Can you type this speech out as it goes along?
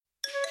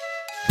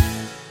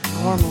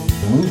Normal.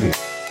 Movie.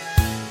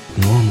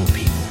 Normal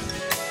people.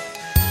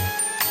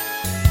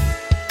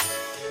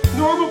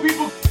 Normal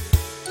people.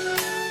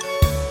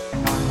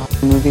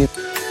 Movie.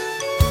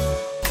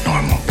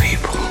 Normal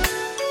people.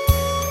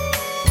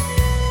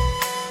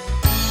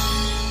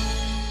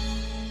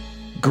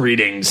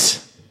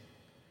 Greetings.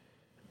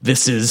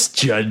 This is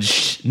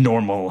Judge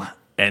Normal,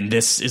 and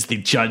this is the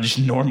Judge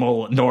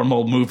Normal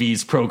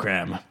Movies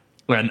program,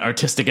 an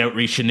artistic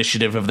outreach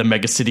initiative of the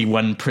Mega City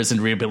 1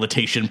 Prison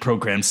Rehabilitation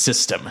Program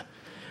system.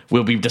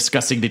 We'll be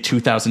discussing the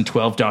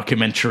 2012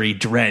 documentary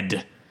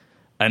Dread,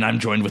 and I'm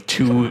joined with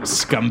two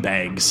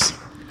scumbags.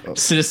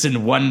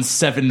 Citizen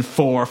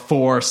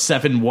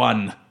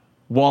 174471,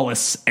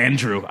 Wallace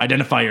Andrew,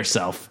 identify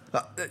yourself.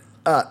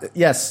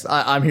 Yes,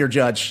 I'm here,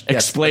 Judge.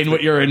 Yes. Explain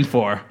what you're in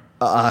for.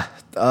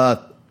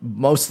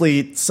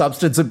 Mostly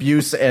substance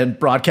abuse and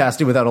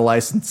broadcasting without a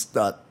license,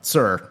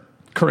 sir.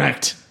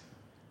 Correct.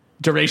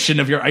 Duration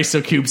of your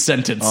ISOCube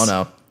sentence. Oh,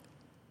 no.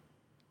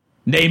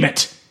 Name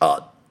it.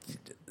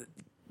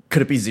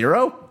 Could it be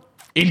 0?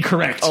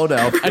 Incorrect. Oh,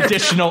 no.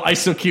 Additional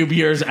ISOCube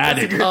years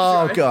added.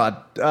 Oh, God.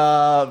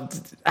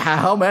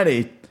 How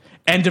many?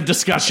 End of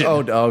discussion.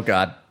 Oh,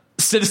 God.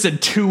 Citizen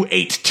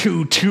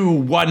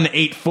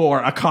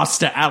 2822184,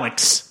 Acosta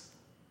Alex.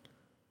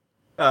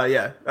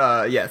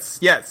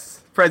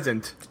 Yes.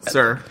 Present,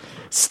 sir.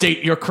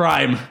 State your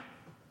crime.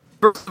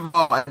 First of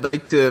all, I'd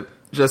like to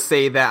just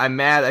say that I'm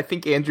mad. I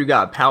think Andrew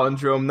got a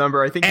palindrome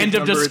number. I think End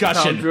of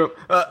discussion.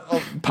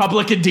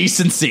 Public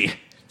indecency.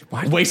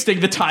 What? Wasting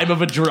the time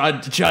of a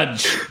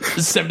judge.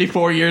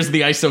 74 years in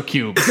the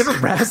ISOCube. You're gonna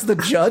razz the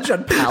judge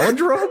on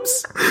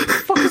palindromes? What the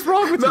fuck is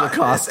wrong with you,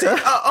 Acosta?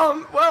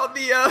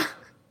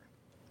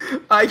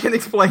 I can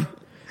explain.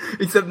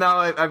 Except now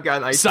I've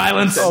got an ISOCube.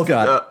 Silence. Oh,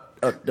 God.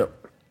 No.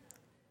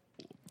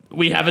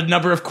 We have a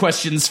number of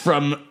questions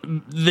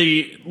from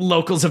the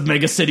locals of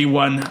Mega City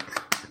 1.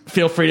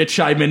 Feel free to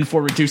chime in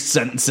for reduced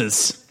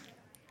sentences.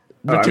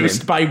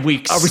 Reduced by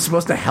weeks. Are we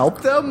supposed to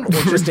help them? Or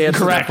just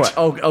answer Correct. that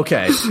question? Oh,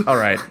 okay. All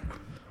right.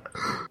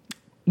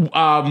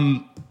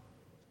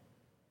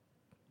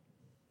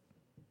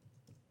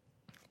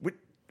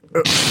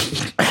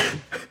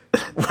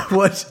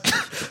 What?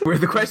 Where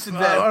the questions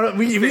at?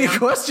 We need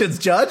questions,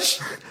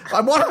 Judge.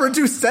 I want a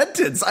reduced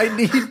sentence. I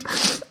need...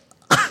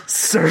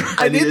 Sir,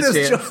 I need a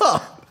this chance.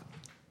 job.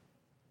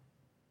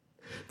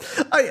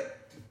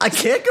 I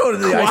can't go to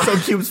the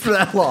ISO cubes for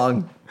that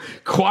long.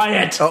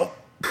 Quiet. Oh,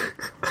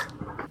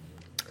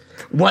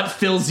 What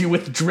fills you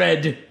with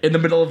dread in the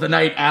middle of the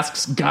night,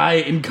 asks Guy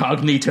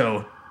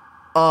Incognito.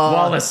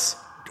 Wallace.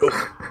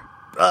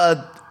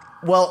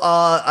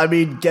 I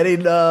mean,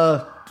 getting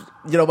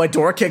my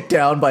door kicked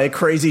down by a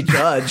crazy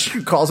judge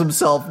who calls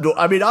himself,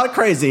 I mean, not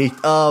crazy,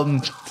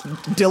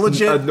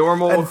 diligent,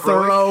 normal, and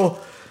thorough,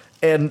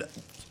 and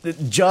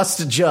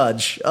just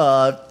judge,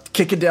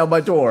 kicking down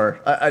my door,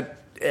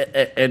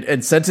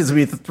 and sentenced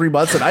me to 3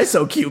 months in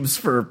ISO cubes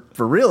for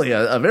really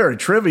a very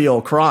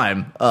trivial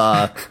crime.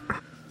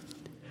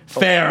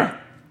 Fair.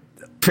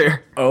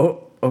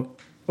 Oh,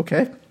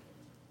 okay.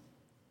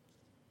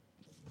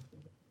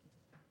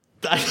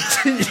 I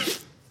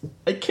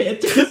can't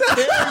do this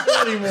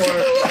character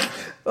anymore.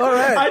 All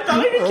right. I thought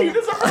I could keep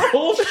this up the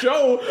whole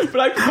show,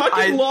 but I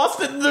fucking lost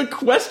it in the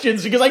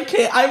questions because I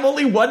can't. I'm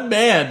only one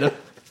man.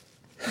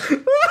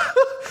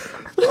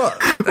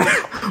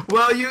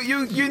 Well,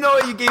 you know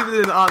you gave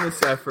it an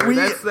honest effort.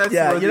 That's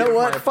yeah, worthy you know of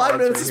what? my 5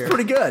 minutes applause is right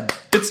pretty good.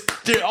 It's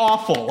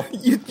awful.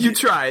 You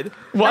tried.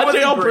 Why don't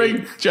That y'all wasn't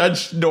great. bring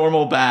Judge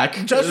Normal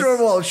back? Judge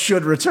Normal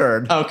should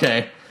return.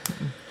 Okay.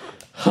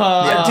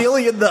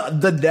 Ideally in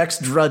the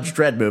next Judge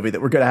Dredd movie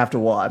that we're going to have to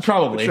watch.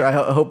 Probably. Which I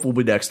hope will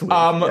be next week.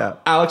 Yeah.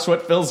 Alex,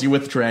 what fills you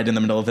with dread in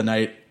the middle of the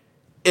night?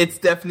 It's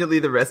definitely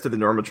the rest of the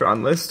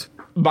Normatron list.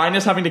 Mine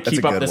is having to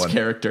keep a up good this one.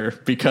 character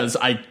because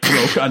I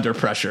broke under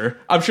pressure.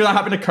 I'm sure that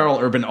happened to Carl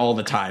Urban all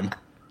the time.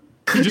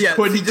 He just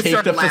couldn't he just take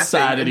started the laughing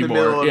facade in the anymore.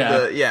 middle of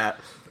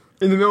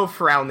in the middle of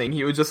frowning,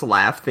 he would just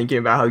laugh thinking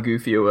about how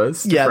goofy it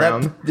was. To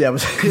frown.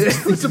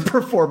 It was a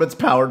performance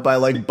powered by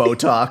like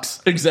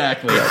Botox.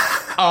 Exactly.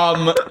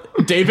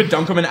 David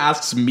Dunkelman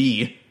asks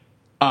me,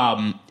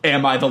 am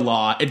I the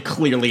law? And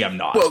clearly I'm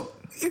not. Well,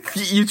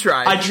 you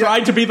tried. I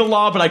tried to be the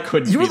law, but I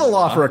couldn't. You were be the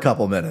law for a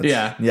couple minutes.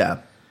 Yeah. Yeah.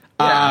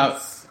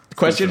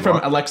 Question from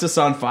Alexis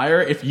on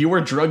Fire. If you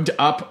were drugged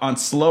up on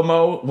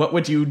slow-mo, what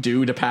would you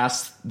do to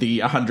pass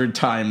the 100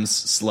 times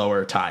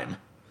slower time?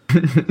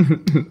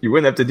 You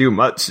wouldn't have to do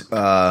much.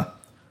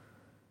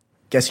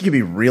 Guess you could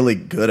be really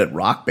good at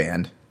Rock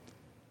Band.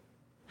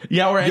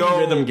 Yeah, or any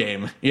rhythm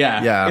game.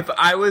 Yeah. Yeah. If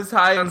I was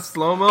high on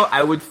slow-mo,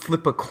 I would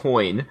flip a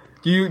coin.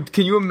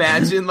 Can you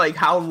imagine like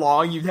how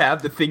long you'd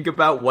have to think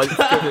about what it's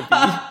gonna be?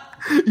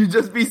 You'd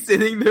just be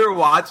sitting there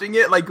watching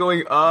it, like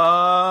going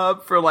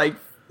up for like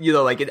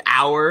an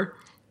hour.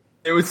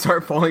 It would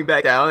start falling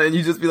back down, and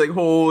you'd just be like,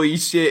 holy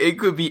shit, it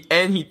could be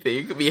anything.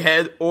 It could be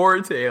head or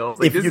tail.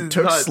 Like, If you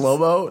took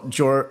slow-mo,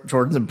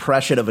 Jordan's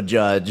impression of a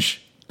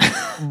judge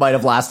might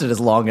have lasted as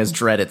long as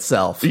Dread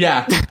itself.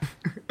 Yeah.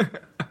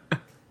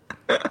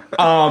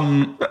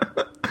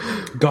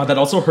 God, that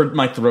also hurt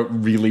my throat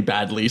really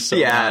badly. So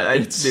Yeah, I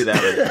it's- knew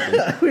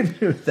that. We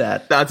knew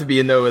that. Not to be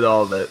a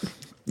know-it-all, but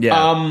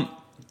Yeah.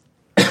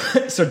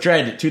 So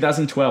Dread,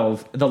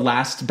 2012, the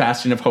last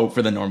bastion of hope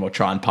for the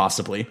Normotron,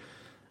 possibly.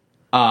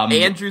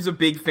 Andrew's a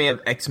big fan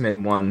of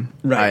X-Men 1,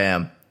 I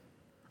am.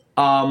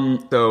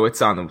 so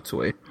it's on its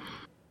way.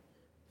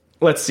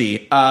 Let's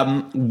see.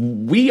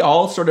 We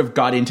all sort of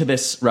got into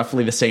this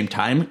roughly the same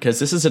time because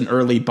this is an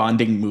early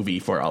bonding movie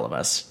for all of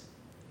us.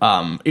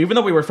 Even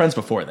though we were friends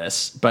before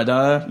this,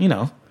 but you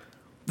know.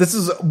 This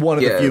is one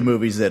of the Yeah. few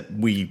movies that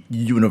we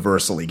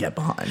universally get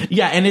behind.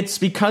 Yeah, and it's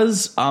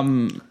because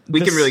We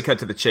can really cut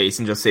to the chase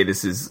and just say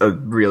this is a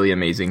really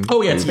amazing.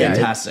 Oh yeah, it's movie.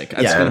 fantastic.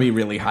 It's yeah. going to be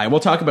really high. We'll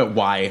talk about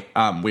why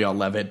we all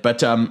love it,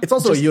 but It's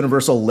also a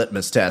universal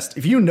litmus test.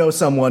 If you know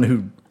someone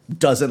who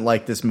doesn't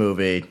like this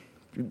movie,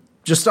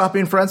 just stop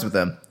being friends with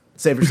them.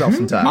 Save yourself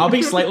some time. I'll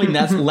be slightly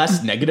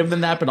less negative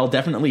than that, but I'll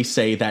definitely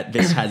say that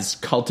this has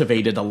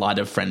cultivated a lot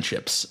of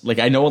friendships. Like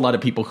I know a lot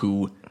of people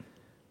who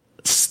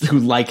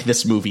like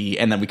this movie,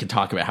 and then we can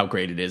talk about how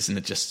great it is, and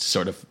it just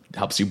sort of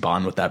helps you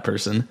bond with that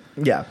person.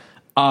 Yeah. It's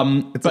but-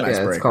 an Yeah, it's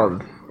icebreaker.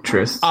 called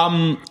Tryst.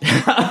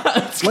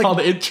 It's called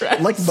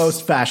Interest. Like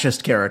most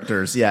fascist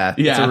characters, yeah. It's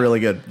Yeah. a really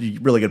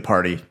good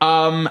party.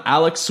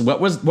 Alex,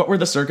 what were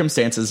the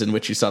circumstances in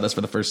which you saw this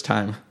for the first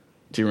time?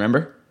 Do you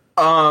remember?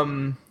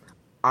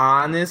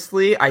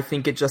 Honestly, I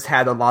think it just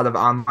had a lot of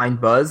online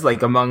buzz,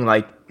 like among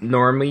like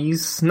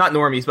normies, not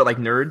normies, but like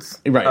nerds.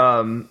 Right.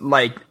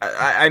 Like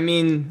I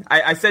mean,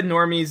 I said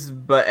normies,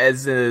 but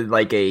as a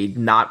like a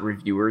not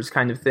reviewers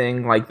kind of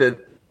thing. Like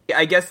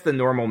I guess the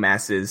normal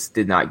masses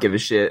did not give a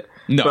shit.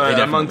 No, but they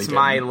definitely amongst didn't.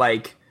 my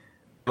like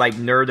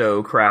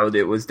nerdo crowd,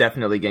 it was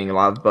definitely getting a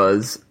lot of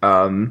buzz.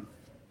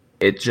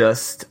 It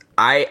just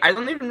I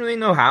don't even really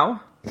know how.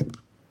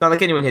 Not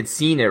like anyone had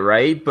seen it,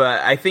 right? But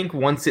I think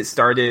once it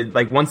started,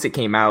 like once it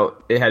came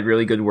out, it had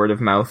really good word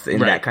of mouth in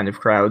Right. that kind of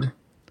crowd.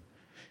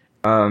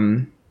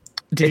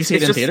 Did you see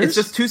it in just, theaters? It's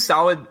just too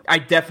solid. I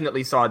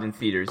definitely saw it in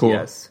theaters. Cool.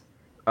 Yes,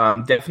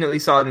 definitely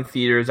saw it in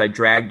theaters. I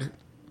dragged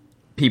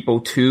people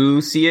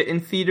to see it in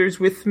theaters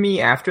with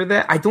me after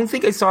that. I don't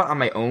think I saw it on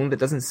my own. That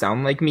doesn't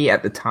sound like me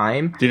at the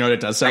time. Do you know what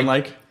it does sound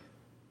like?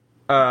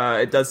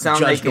 It does sound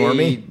Judge like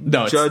Normie?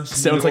 No, it Judge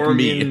sounds like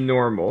me.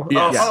 Normal.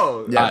 Yes.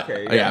 Oh, Yeah.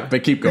 okay. Yeah,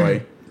 but keep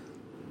going.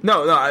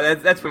 No,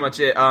 that's pretty much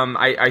it.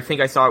 I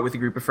think I saw it with a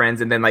group of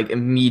friends, and then like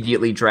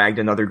immediately dragged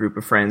another group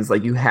of friends.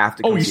 Like you have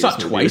to. Oh, come you see saw this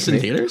it movie twice with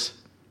in me. theaters?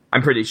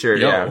 I'm pretty sure.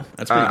 Yo, Yeah,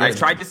 that's pretty I good.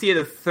 tried to see it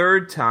a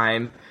third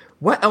time.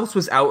 What else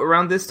was out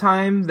around this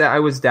time that I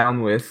was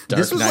down with? Dark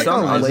This was Knight like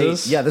a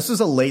Rises. late, this was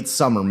a late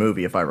summer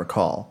movie, if I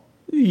recall.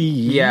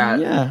 Yeah.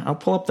 Yeah, I'll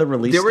pull up the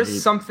release There was date.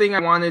 something I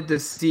wanted to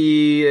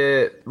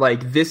see,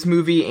 like this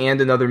movie and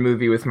another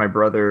movie with my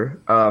brother.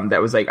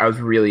 That was like I was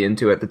really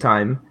into at the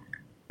time,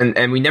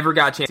 and we never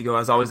got a chance to go. I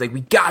was always like, we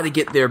got to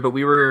get there, but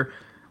we were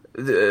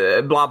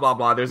blah blah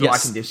blah. There's a lot of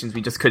Yes. conditions. We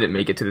just couldn't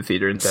make it to the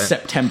theater in time.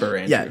 September,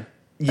 Andrew.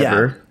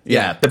 Yeah.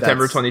 Yeah.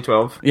 September that's-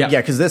 2012. Yeah.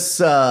 Yeah, because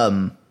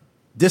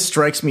this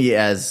strikes me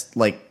as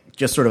like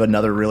just sort of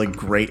another really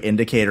great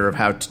indicator of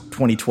how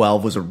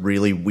 2012 was a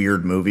really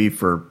weird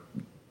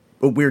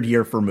weird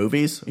year for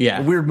movies. Yeah.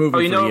 A weird movie Oh,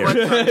 you for know year.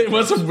 what? It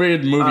was a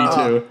weird movie,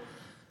 too.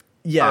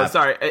 Yeah. Oh,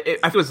 sorry. I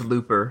thought it was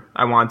Looper.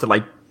 I wanted to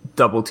like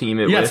double team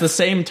it Yeah, with. it's the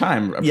same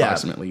time,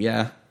 approximately.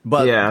 Yeah.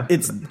 But Yeah.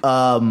 it's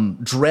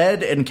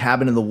Dread and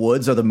Cabin in the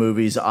Woods are the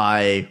movies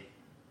I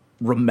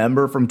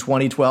remember from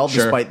 2012,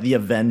 Sure. despite The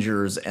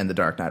Avengers and The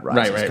Dark Knight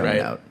Rises Right, coming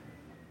right. out.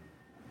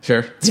 Sure.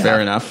 It's Yeah. fair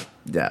enough.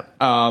 Yeah.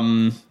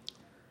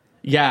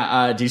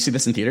 Do you see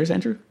this in theaters,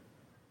 Andrew?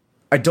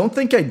 I don't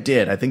think I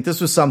did. I think this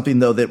was something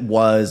though that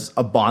was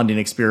a bonding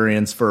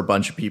experience for a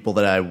bunch of people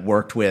that I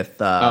worked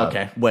with.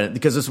 Okay.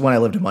 Because this is when I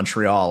lived in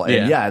Montreal,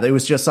 and Yeah. it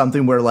was just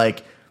something where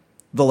like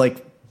the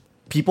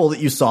people that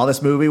you saw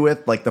this movie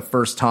with like the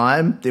first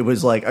time, it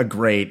was like a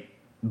great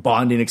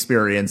bonding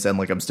experience, and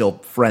like I'm still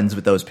friends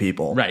with those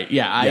people. Right.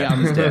 Yeah.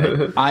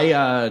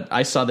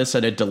 I saw this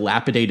at a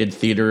dilapidated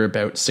theater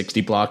about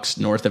 60 blocks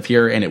north of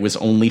here, and it was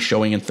only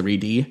showing in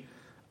 3D.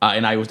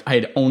 And I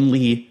had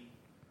only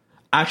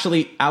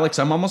actually, Alex,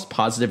 I'm almost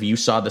positive you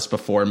saw this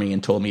before me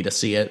and told me to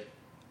see it.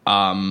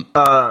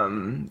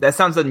 That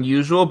sounds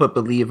unusual, but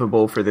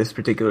believable for this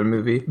particular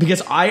movie.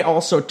 Because I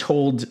also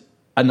told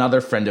another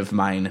friend of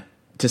mine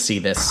to see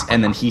this,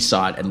 and then he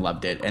saw it and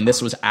loved it. And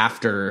this was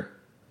after,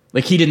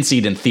 like, he didn't see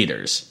it in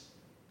theaters.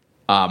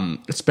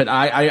 But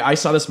I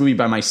saw this movie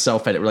by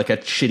myself at like a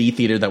shitty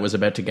theater that was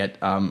about to get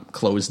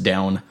closed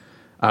down,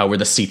 where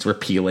the seats were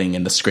peeling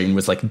and the screen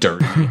was like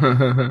dirty,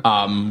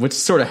 which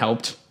sort of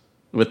helped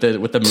with the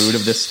mood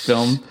of this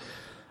film.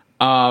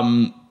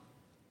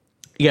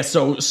 Yeah,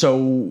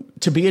 so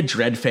to be a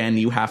Dread fan,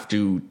 you have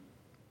to,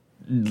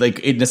 like,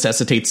 it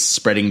necessitates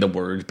spreading the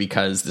word,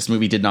 because this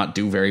movie did not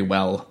do very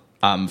well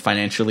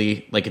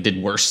financially. Like, it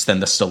did worse than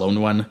the Stallone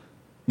one,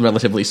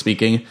 relatively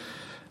speaking. It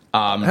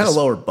had a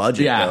lower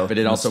budget. Yeah, though, but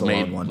it than also the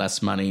made Stallone one.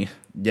 less money.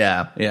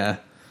 Yeah. Yeah.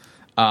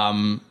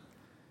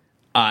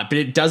 But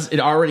it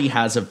already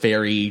has a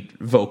very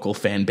vocal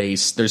fan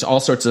base. There's all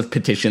sorts of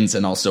petitions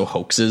and also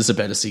hoaxes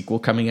about a sequel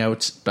coming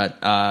out. But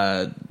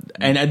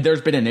and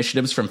there's been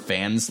initiatives from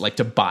fans like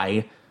to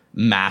buy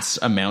mass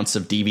amounts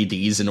of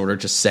DVDs in order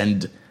to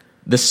send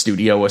the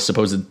studio a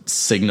supposed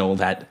signal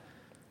that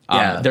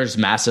there's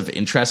massive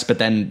interest. But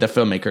then the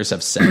filmmakers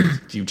have said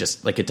you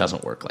just like it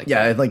doesn't work like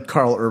that. Yeah, like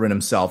Carl Urban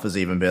himself has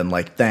even been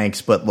like,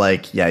 thanks, but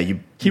like,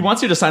 he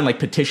wants you to sign like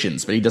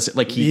petitions, but he doesn't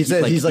like he's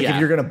like if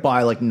you're gonna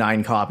buy like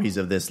 9 copies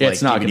of this, like,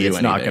 it's not DVD, gonna do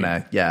it's not anything.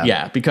 gonna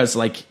yeah, because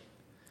like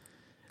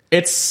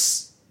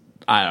it's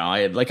I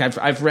don't know.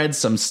 I've read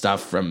some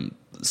stuff from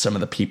some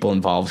of the people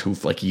involved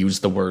who've like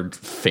used the word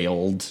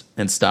failed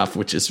and stuff,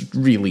 which is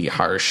really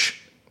harsh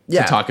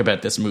to talk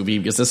about this movie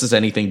because this is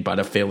anything but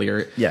a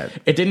failure. Yeah.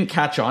 It didn't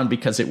catch on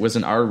because it was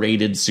an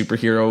R-rated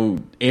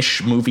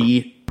superhero-ish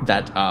movie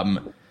that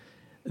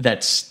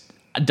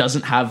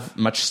doesn't have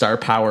much star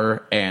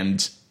power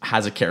and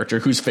has a character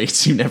whose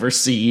face you never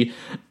see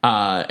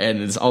and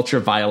is ultra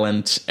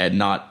violent and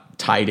not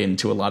tied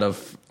into a lot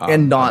of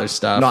and not other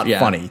stuff. Not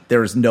funny.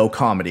 There is no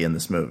comedy in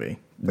this movie.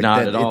 Like,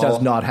 Not at all. It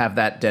does not have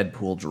that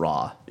Deadpool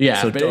draw.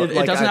 Yeah, So but don't- it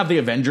like, doesn't have the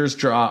Avengers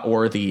draw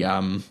or the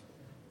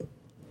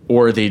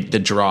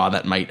draw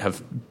that might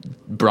have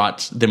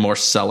brought the more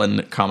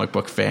sullen comic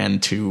book fan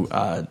to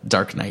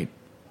Dark Knight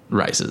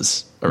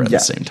Rises around the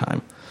same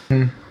time.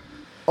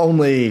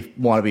 only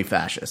wannabe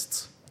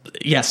fascists.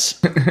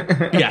 Yes.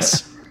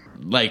 Yes.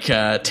 Like,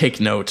 take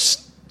note,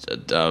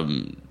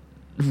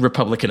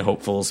 Republican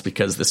hopefuls,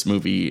 because this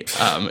movie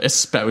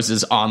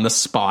espouses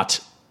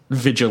on-the-spot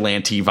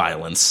vigilante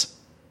violence.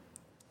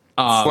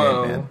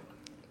 Whoa. man.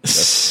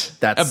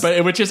 That's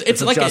But which is,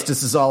 it's what like...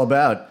 justice is all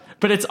about.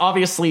 But it's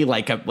obviously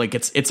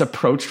it's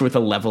approached with a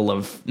level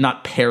of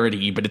not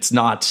parody, but it's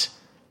not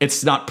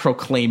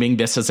proclaiming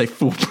this as a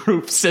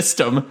foolproof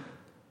system.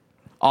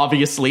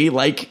 Obviously,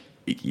 like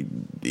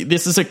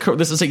this is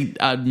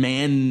a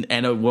man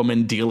and a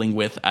woman dealing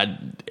with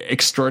an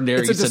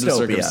extraordinary It's a set of dystopia.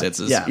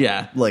 circumstances.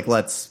 Yeah. Like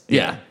let's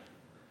Yeah.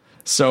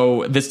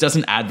 So this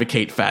doesn't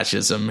advocate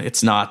fascism.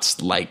 It's not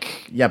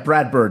like Yeah,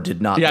 Brad Bird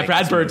did not. yeah, make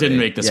Brad this Bird movie. didn't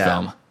make this Yeah.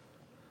 film.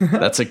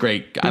 That's a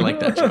great. I like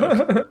that joke.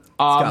 It's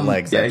got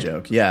legs. That yeah.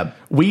 joke. Yeah.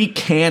 We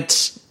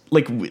can't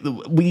like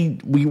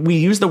we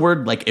used the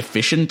word like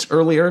efficient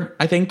earlier,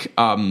 I think.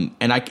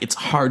 It's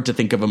hard to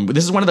think of them.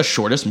 This is one of the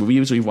shortest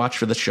movies we've watched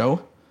for the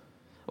show.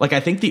 Like, I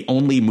think the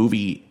only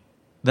movie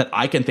that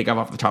I can think of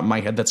off the top of my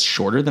head that's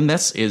shorter than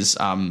this is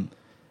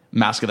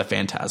Mask of the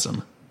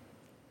Phantasm.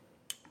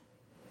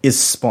 Is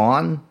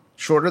Spawn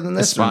shorter than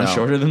this? Is Spawn or no?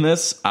 shorter than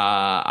this?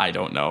 I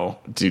don't know.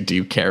 Do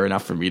you care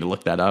enough for me to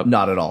look that up?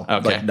 Not at all.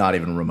 Okay. Like, not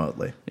even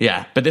remotely.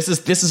 Yeah, but this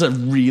is a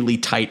really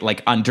tight,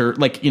 like under,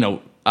 like, you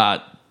know,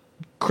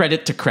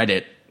 credit to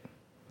credit,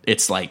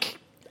 it's like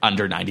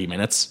under 90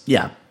 minutes.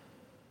 Yeah.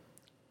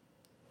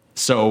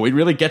 So it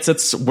really gets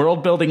its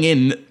world building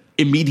in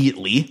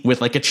immediately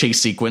with like a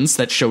chase sequence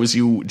that shows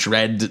you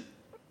Dredd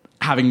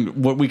having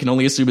what we can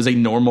only assume is a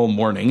normal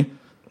morning.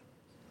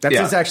 That's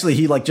Yeah. just actually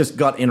he like just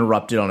got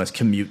interrupted on his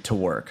commute to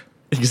work.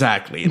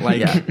 Exactly. Like,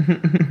 Yeah.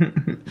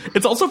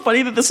 it's also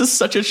funny that this is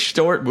such a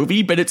short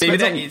movie, but it's Maybe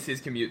that is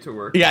his commute to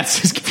work. yeah, it's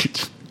his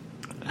computer.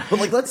 But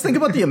like let's think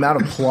about the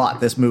amount of plot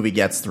this movie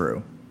gets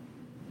through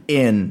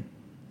in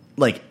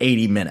like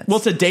 80 minutes. Well,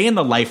 it's a day in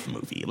the life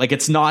movie. Like,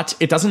 it's not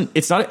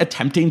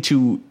attempting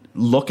to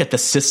look at the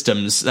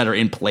systems that are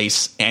in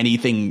place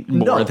anything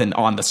more No. than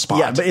on the spot.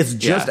 Yeah, but it's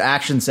just Yeah.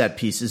 action set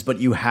pieces, but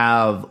you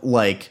have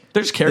like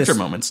There's character this-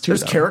 moments, too,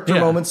 There's though. character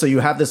Yeah. moments, so you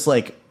have this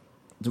like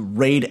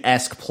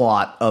raid-esque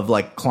plot of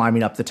like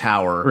climbing up the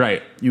tower.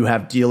 Right. You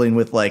have dealing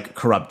with like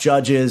corrupt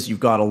judges, you've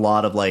got a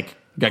lot of like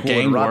Got cool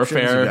gang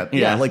interruptions, warfare, you got-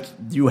 yeah. like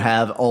you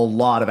have a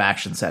lot of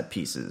action set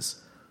pieces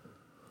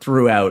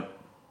throughout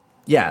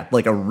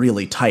like a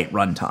really tight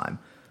runtime.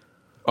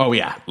 Oh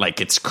yeah, like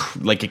it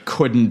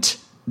couldn't.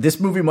 This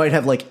movie might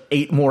have like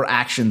 8 more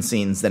action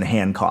scenes than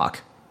Hancock.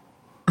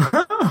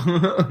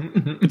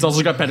 It's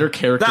also got better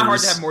characters. Not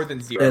hard to have more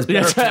than zero. There's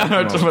Yeah, better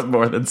character moments. with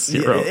more than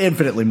zero.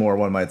 Infinitely more,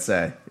 one might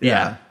say.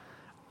 Yeah.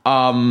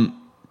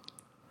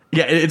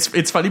 Yeah,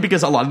 it's funny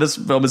because a lot of this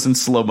film is in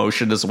slow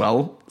motion as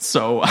well.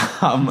 So,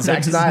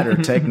 Zack Snyder,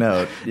 take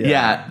note.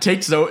 yeah,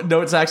 take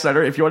note, Zack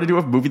Snyder. If you want to do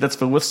a movie that's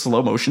filled with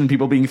slow motion,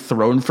 people being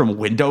thrown from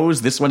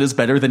windows, this one is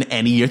better than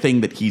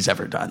anything that he's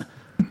ever done.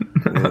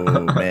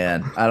 Oh,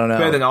 man. I don't know.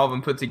 Better than all of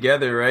them put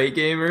together, right,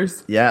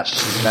 gamers? Yeah,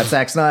 that's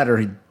Zack Snyder.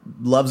 He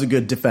loves a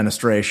good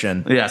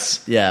defenestration.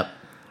 Yes. Yeah.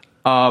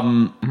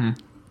 I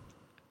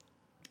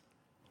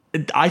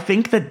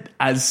think that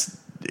I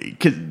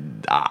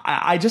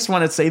just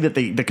want to say that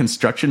the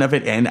construction of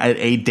it and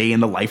a day in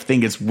the life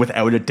thing is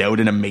without a doubt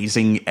an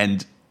amazing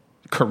and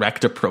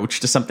correct approach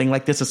to something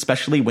like this,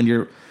 especially when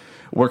you're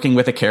working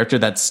with a character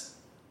that's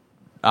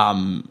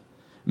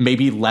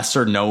maybe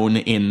lesser known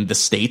in the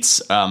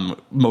States.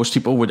 Most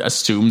people would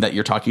assume that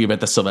you're talking about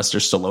the Sylvester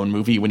Stallone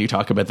movie when you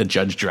talk about the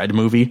Judge Dredd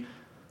movie.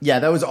 Yeah,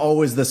 that was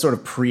always the sort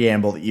of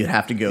preamble that you'd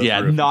have to go Yeah,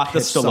 through. if you not the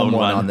pitched Stallone someone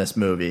one. on this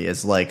movie.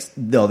 Is like,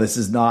 no, this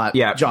is not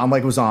Yeah. John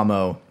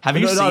Leguizamo. Have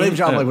you Not seen- even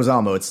John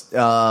Leguizamo. It's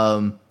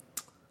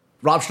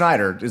Rob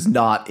Schneider is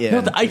not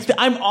in. No,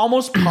 I'm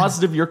almost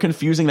positive you're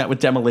confusing that with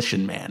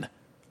Demolition Man.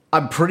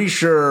 I'm pretty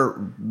sure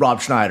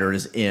Rob Schneider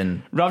is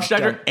in. Rob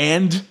Schneider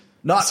and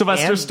Not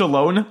Sylvester and-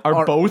 Stallone are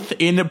are- both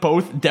in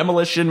both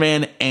Demolition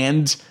Man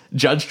and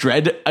Judge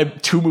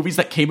Dredd, two movies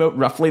that came out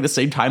roughly the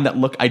same time that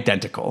look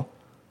identical.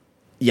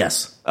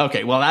 Yes.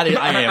 Okay, well, I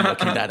am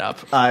looking that up.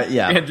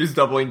 Yeah. Andrew's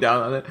doubling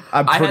down on it.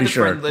 I'm I had pretty a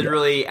friend sure,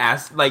 literally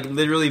ask, like,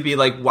 literally be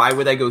like, "Why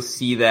would I go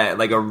see that?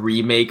 Like a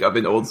remake of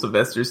an old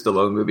Sylvester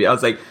Stallone movie?" I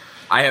was like,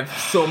 "I have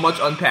so much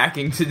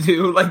unpacking to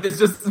do. Like, it's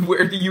just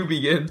where do you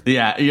begin?"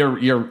 Yeah,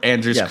 you're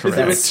Andrew's Yeah,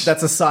 correct.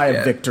 that's a sigh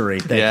of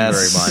victory. Thank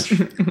Yes. you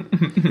very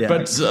much. Yeah.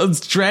 But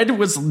Dredd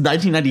was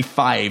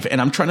 1995,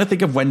 and I'm trying to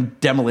think of when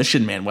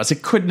Demolition Man was.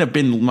 It couldn't have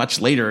been much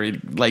later,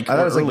 like I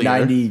thought it was like earlier.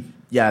 90.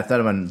 Yeah, I thought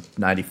it was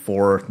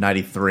 94,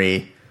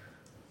 93.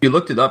 You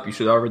looked it up. You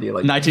should already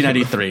like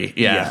 1993.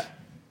 Yeah. Yeah.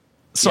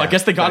 So I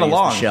guess they got Gotta use the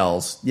along.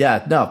 Shells.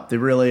 Yeah, no, they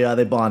really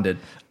they bonded.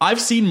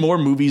 I've seen more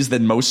movies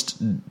than most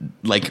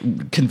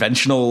like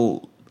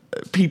conventional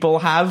people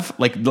have,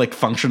 like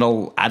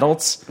functional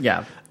adults.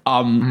 Yeah.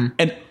 And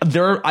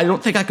I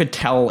don't think I could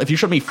tell if you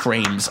showed me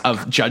frames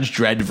of Judge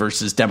Dredd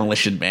versus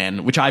Demolition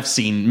Man, which I've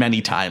seen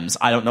many times.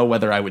 I don't know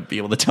whether I would be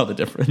able to tell the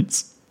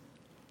difference.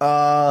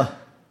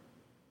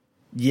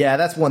 Yeah,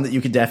 that's one that you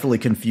could definitely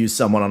confuse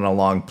someone on a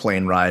long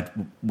plane ride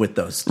with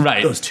those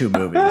two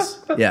movies.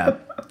 Yeah.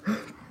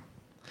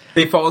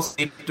 they fall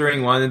asleep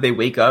during one and they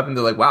wake up and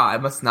they're like, "Wow, I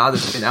must not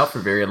have been out for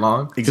very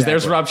long." Because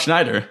there's Rob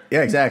Schneider.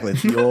 Yeah, exactly.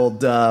 It's the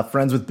old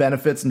friends with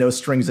benefits, no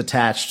strings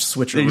attached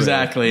switcheroo.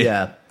 Exactly.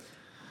 Yeah.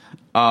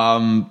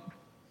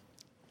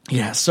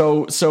 Yeah,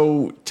 so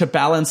to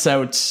balance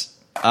out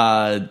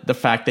the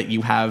fact that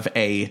you have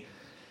you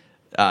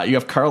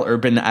have Carl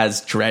Urban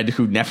as Dredd,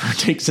 who never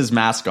takes his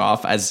mask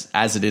off, as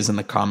it is in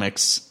the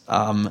comics.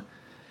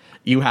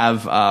 You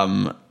have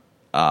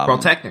Well,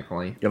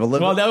 technically, You have a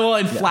little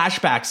in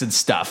flashbacks and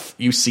stuff,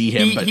 you see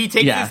him. he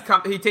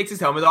takes his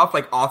helmet off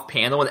like off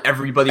panel, and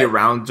everybody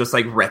around just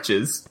like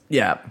retches.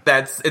 Yeah.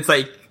 It's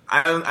like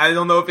I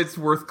don't know if it's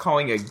worth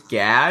calling a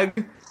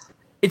gag.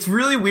 It's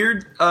really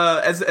weird.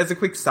 As a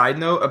quick side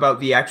note about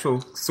the actual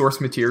source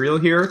material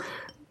here,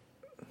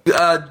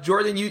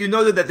 Jordan, you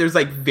noted that there's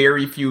like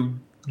very few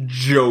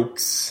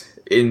jokes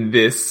in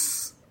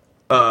this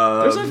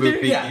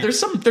movie. There's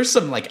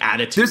some like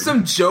attitude. There's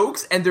some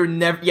jokes, and they're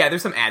never. Yeah,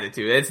 there's some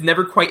attitude. It's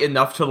never quite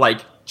enough to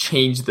like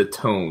change the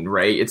tone,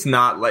 right? It's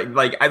not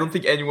like I don't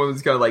think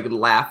anyone's gonna like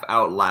laugh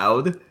out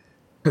loud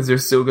because they're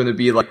still gonna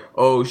be like,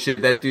 "Oh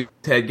shit, that dude's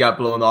head got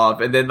blown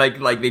off," and then like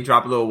they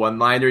drop a little one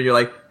liner, and you're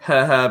like,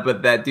 "Haha,"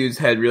 but that dude's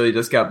head really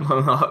just got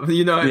blown off.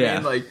 You know what I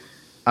mean? Like,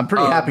 I'm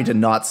pretty happy to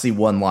not see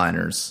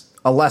one-liners.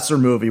 A lesser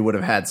movie would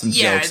have had some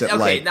jokes that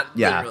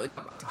literally.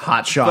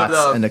 hot shots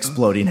and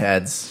exploding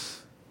heads.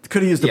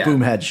 Could have used a boom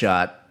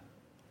headshot.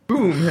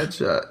 Boom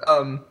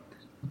headshot.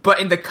 But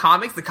in the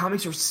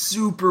comics are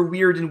super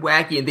weird and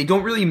wacky, and they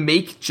don't really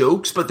make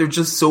jokes, but they're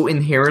just so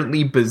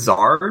inherently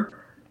bizarre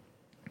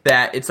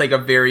that it's like a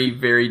very,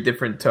 very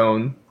different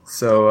tone.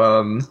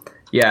 So,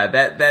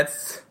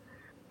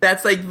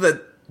 that's like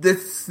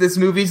this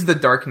movie's the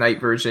Dark Knight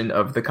version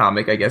of the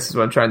comic, I guess is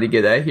what I'm trying to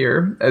get at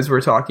here, as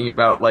we're talking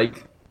about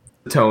like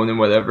the tone and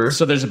whatever.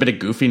 So there's a bit of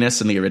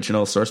goofiness in the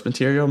original source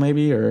material,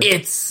 maybe, or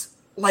It's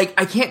like,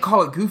 I can't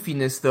call it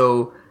goofiness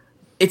though.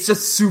 It's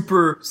just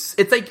super.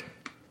 It's like,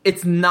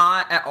 it's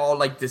not at all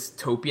like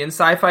dystopian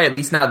sci-fi, at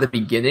least not at the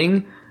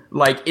beginning.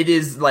 Like, it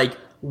is like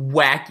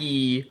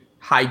wacky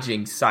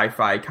hijinks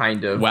sci-fi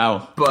kind of.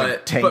 Wow.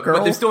 But Tank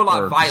but there's still a lot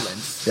Girl? of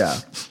violence. Yeah.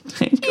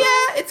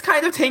 Yeah, it's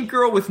kind of Tank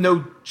Girl with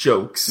no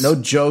jokes. No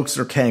jokes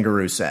or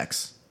kangaroo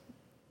sex.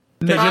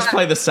 they just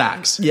play the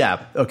sax.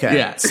 Yeah. Okay.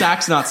 Yeah,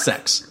 sax, not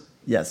sex.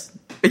 Yes.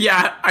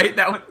 Yeah,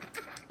 that one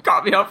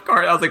caught me off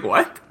guard. I was like,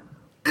 what?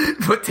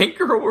 What Tank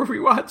Girl were we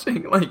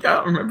watching? Like, I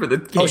don't remember the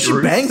kangaroo Oh, she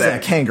bangs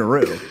that sex.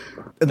 kangaroo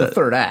in the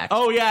third act.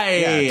 Oh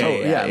yeah.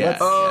 totally. Yeah,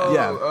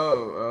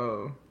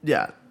 Oh.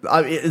 Yeah.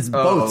 I mean, it's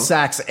both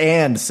sax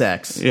and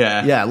sex.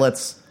 Yeah. Yeah,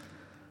 let's...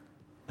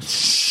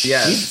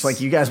 Yes. It's like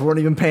you guys weren't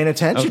even paying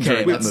attention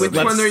Okay, during that Which movie.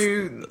 one are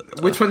you?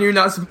 Which one are you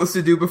not supposed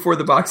to do before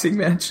the boxing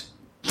match?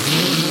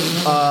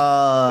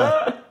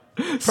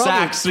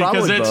 Sax, because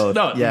probably it's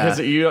both. Yeah. because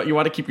you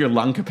want to keep your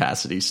lung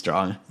capacity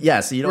strong. Yeah,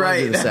 so you don't want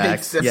to Right, do the that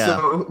makes sax. sense. Yeah.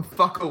 So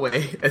fuck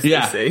away, as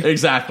Yeah, they say.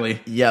 exactly.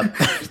 Yep.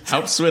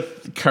 Helps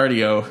with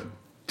cardio.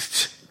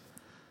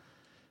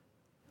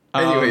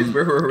 Anyways,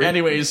 where were we?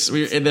 Anyways,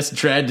 in this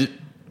Dredd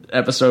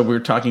episode, we were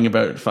talking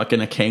about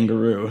fucking a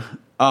kangaroo.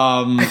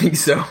 I think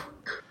so.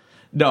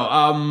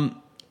 No,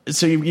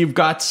 so you've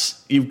got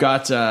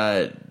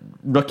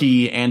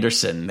Rookie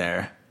Anderson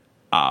there,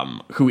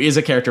 who is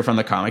a character from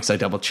the comics. I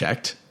double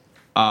checked.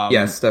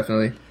 Yes,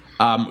 definitely.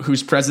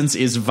 Whose presence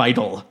is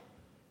vital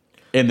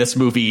in this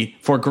movie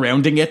for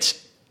grounding it.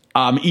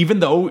 Even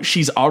though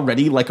she's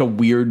already like a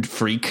weird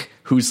freak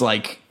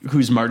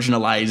who's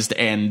marginalized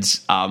and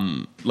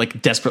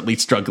like desperately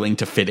struggling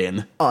to fit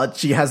in.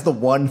 She has the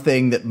one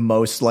thing that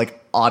most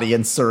like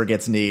audience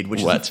surrogates need,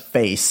 which is a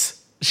face.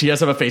 She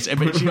does have a face,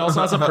 but she also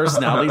has a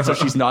personality, so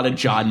she's not a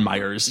John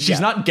Myers. She's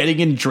not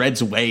getting in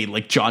Dredd's way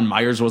like John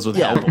Myers was with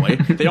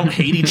Hellboy. They don't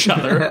hate each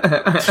other.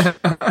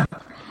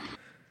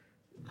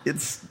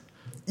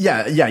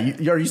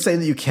 Are you saying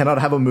that you cannot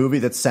have a movie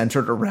that's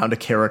centered around a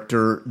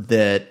character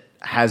that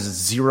has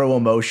zero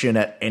emotion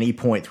at any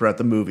point throughout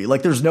the movie?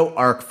 Like, there's no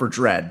arc for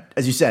Dredd,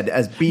 as you said,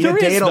 as being a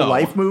day in a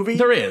life movie.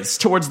 There is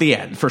towards the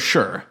end, for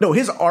sure. No,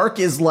 his arc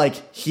is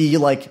like he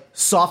like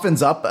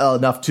softens up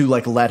enough to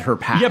like let her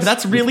pass. Yeah, but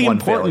that's really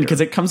important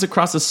because it comes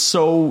across as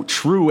so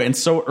true and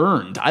so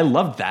earned. I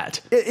loved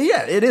that.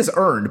 It is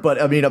earned, but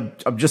I mean,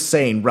 I'm just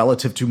saying,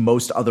 relative to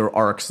most other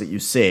arcs that you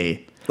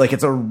see. Like,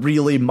 it's a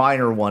really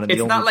minor one. And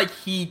it's not like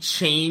he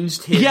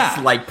changed his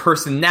like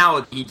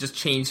personality. He just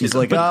changed his. He's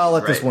like, I'll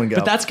let this one go.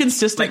 But that's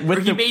consistent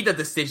with he made the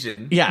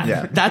decision.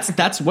 Yeah.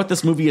 That's what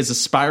this movie is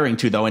aspiring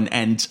to, though.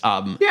 And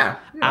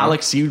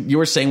Alex, you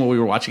were saying while we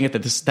were watching it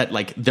that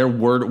like there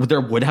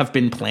would have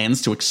been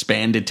plans to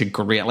expand into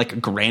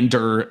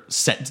grander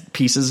set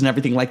pieces and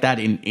everything like that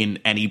in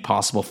any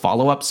possible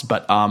follow ups.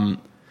 But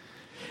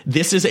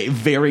this is a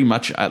very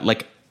much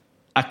like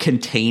a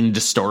contained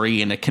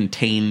story and a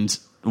contained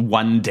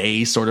one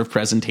day sort of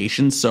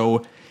presentation.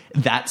 So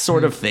that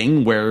sort of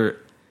thing where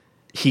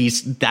he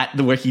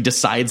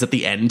decides at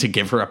the end to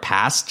give her a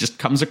pass just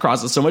comes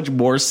across as so much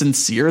more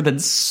sincere than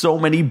so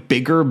many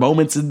bigger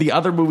moments in the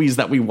other movies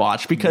that we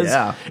watch, because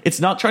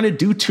it's not trying to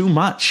do too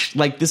much.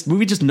 Like, this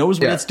movie just knows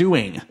what it's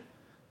doing.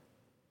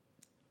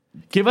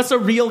 Give us a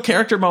real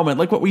character moment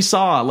like what we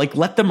saw. Like,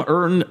 let them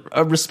earn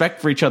a respect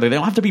for each other. They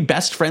don't have to be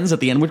best friends at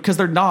the end, because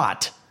they're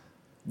not.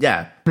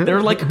 Yeah.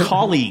 They're like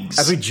colleagues.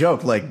 As we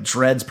joke, like,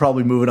 Dredd's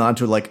probably moving on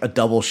to like a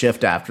double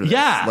shift after this.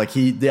 Yeah. Like,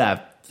 he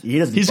doesn't.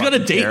 He's got a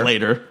date care.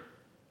 later.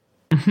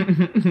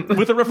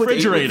 With a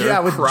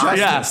refrigerator. With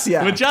justice.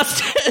 Yeah. With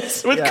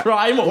justice. With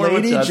crime or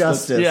Lady with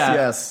justice.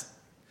 Yes.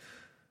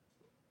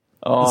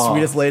 The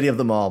sweetest lady of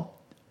them all.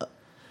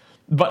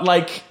 But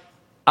like,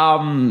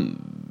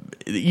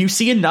 you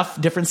see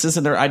enough differences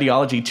in their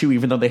ideology too,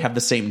 even though they have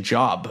the same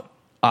job.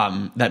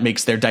 That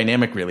makes their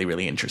dynamic really,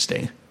 really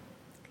interesting.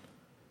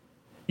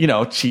 You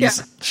know,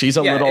 she's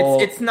a little.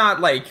 It's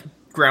not like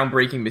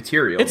groundbreaking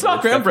material. It's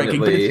not groundbreaking,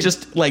 but it's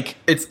just like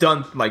it's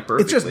done like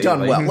perfectly. It's just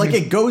done well. Like,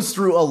 it goes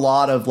through a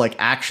lot of like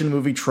action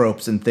movie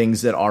tropes and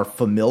things that are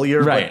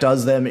familiar, but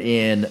does them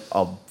in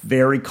a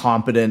very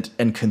competent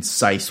and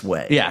concise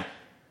way. Yeah.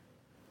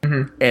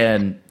 Mm-hmm.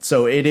 And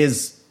so it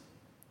is.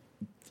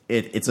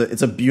 It's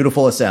a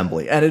beautiful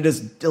assembly, and it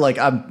is like,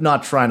 I'm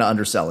not trying to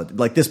undersell it.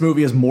 Like, this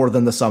movie is more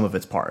than the sum of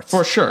its parts,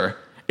 for sure.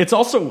 It's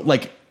also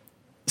like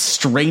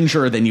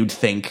stranger than you'd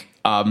think,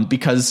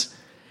 because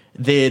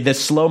the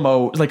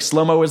slow-mo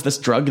is this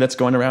drug that's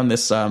going around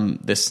this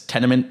this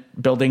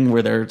tenement building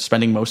where they're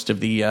spending most of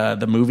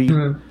the movie.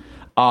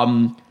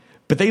 Mm-hmm.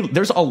 But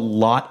there's a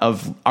lot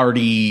of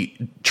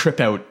arty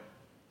trip out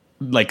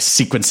like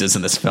sequences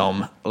in this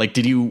film. Like,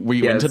 were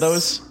you into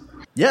those?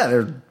 Yeah,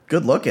 they're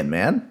good looking,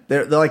 man.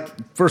 They're like,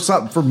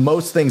 for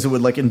most things that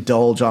would like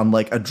indulge on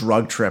like a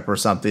drug trip or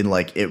something,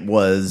 like, it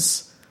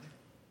was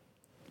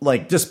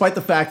like, despite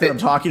the fact that I'm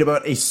talking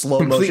about a slow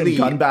motion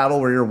gun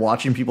battle where you're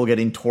watching people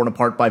getting torn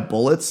apart by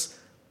bullets,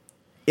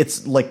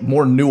 it's like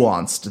more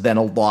nuanced than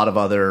a lot of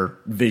other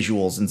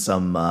visuals in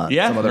some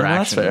other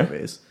action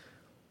movies.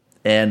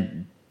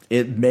 And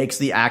it makes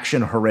the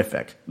action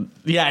horrific.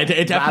 Yeah,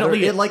 it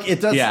definitely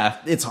it does. Yeah.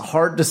 It's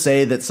hard to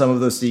say that some of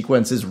those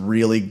sequences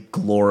really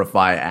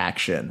glorify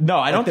action. No,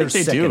 I don't think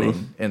they do.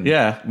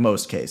 In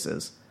most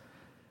cases.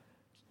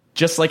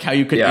 Just like how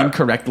you could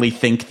incorrectly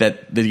think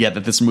that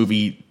this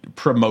movie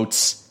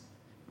promotes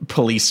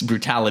police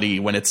brutality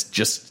when it's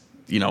just,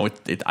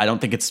 I don't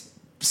think it's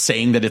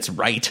saying that it's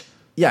right.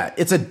 Yeah,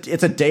 it's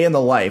a day in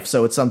the life,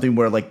 so it's something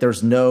where like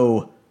there's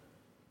no,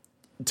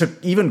 to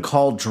even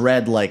call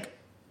Dredd like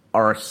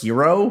our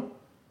hero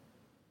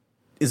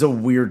is a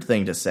weird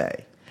thing to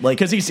say. Like,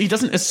 because he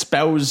doesn't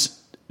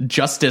espouse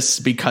justice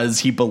because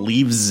he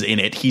believes in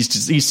it.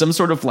 He's some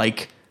sort of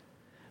like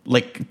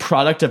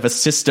product of a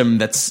system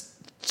that's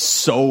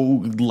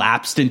so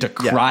lapsed into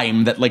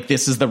crime that like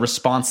this is the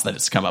response that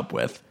it's come up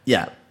with.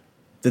 Yeah,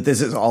 that this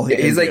is all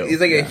he's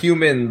like a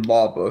human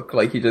law book.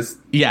 Like, he just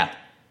he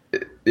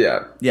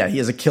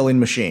is a killing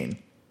machine.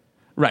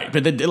 Right,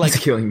 but like he's a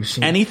killing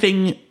machine.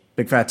 Anything.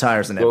 Big fat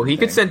tires and everything. Well, he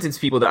could sentence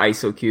people to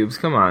ISO cubes.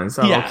 Come on, it's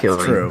not all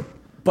killing. True.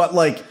 But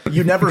like,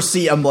 you never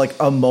see like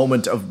a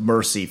moment of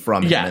mercy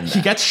from him. Yeah,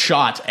 he gets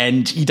shot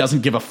and he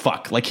doesn't give a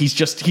fuck. Like, he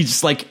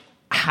just like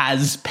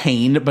has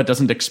pain but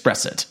doesn't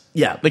express it.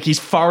 Yeah, like he's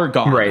far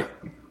gone. Right.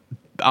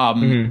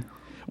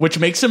 Which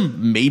makes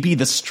him maybe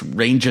the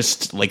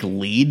strangest like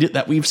lead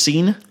that we've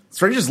seen.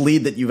 Strangest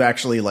lead that you've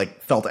actually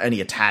like felt any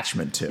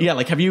attachment to. Yeah,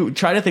 like, have you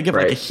tried to think of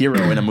like a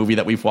hero in a movie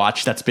that we've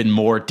watched that's been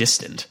more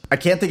distant? I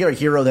can't think of a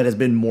hero that has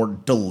been more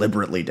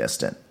deliberately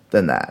distant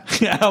than that.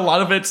 Yeah, a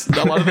lot of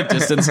the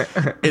distance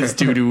is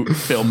due to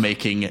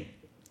filmmaking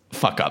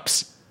fuck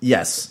ups.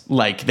 Yes.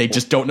 Like, they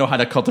just don't know how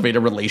to cultivate a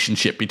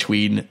relationship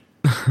between...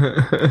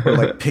 Or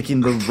like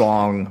picking the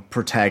wrong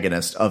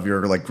protagonist of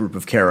your like group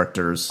of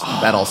characters.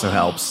 That also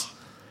helps.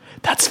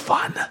 That's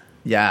fun.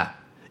 Yeah.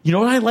 You know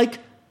what I like?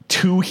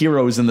 2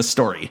 heroes in the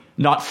story,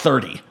 not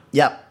 30.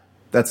 Yep.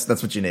 That's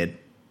what you need.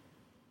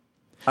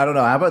 I don't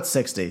know. How about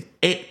 60?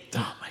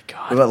 Oh my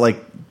god. How about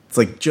like it's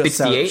like just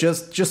 68?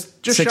 just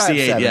shy of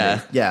 68, 70.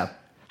 yeah. Yeah.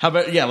 How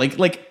about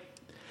like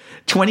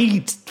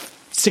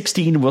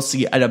 2016? We'll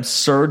see an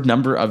absurd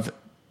number of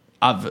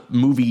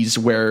movies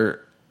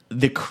where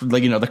the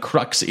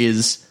crux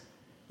is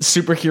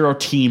superhero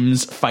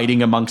teams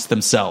fighting amongst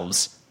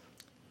themselves.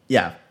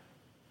 Yeah.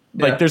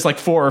 Like there's like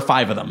 4 or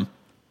 5 of them.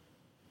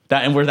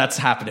 And where that's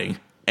happening.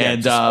 Yeah,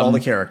 And just all the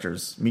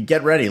characters. I mean,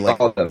 get ready. Like,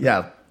 All of them.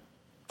 yeah.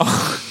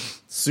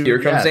 Soon,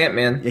 Here comes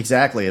Ant-Man.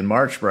 Exactly. In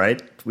March,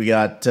 right? We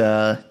got,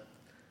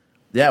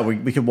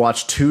 we could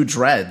watch 2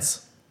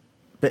 Dreads,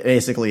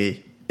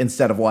 basically,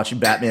 instead of watching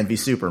Batman v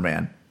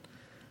Superman.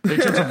 in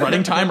terms of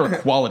running time or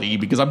quality,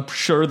 because I'm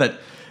sure that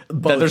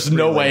there's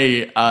no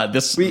way Batman v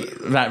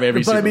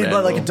But I mean, Superman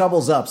but like will- it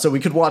doubles up. So we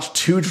could watch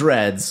 2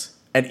 Dreads,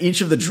 and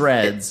each of the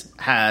Dreads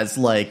has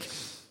like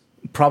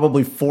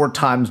probably 4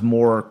 times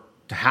more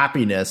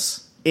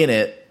happiness in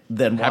it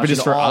than watching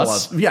Happiness for all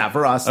us? of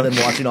for us than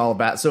watching all of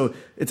that. So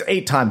it's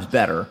 8 times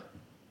better.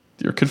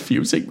 You're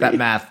confusing me. That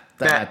math.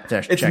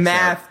 It's checks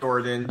math, out.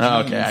 Jordan. Oh,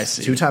 okay, Jeez. I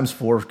see. 2 times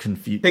 4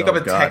 confused. Pick up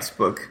a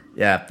textbook.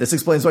 Yeah, this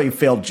explains why you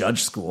failed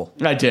judge school.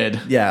 I did.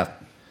 Yeah,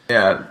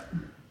 Yeah.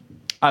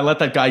 I let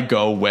that guy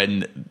go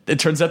when it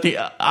turns out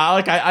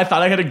I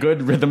thought I had a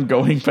good rhythm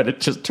going, but it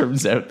just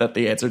turns out that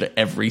the answer to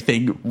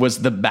everything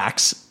was the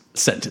max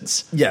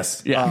sentence.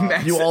 yes.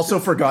 Yeah. You also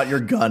forgot your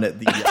gun at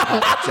the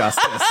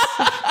Justice.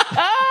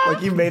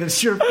 Like you made it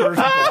to your first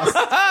boss,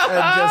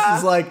 and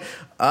Justice like,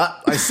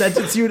 I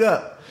sentence you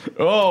to.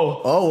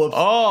 Oh,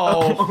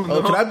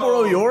 can I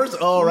borrow yours?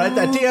 Oh, right,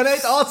 that DNA.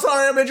 Oh,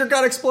 sorry, I made your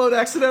gun explode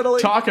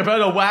accidentally. Talk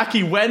about a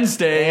wacky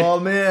Wednesday. Oh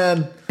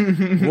man.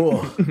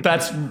 Whoa.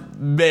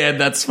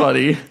 That's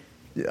funny.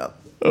 Yeah.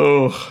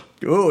 Oh,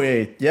 Ooh,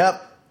 hey,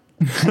 yep.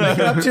 Make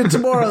it up to you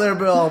tomorrow there,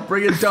 Bill.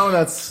 Bring in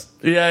donuts.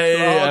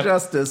 yeah. All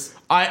justice.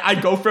 I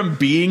go from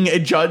being a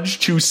judge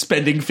to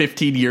spending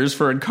 15 years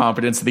for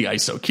incompetence in the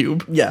ISO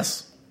cube.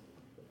 Yes.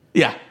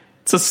 Yeah.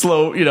 It's a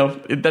slow,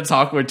 that's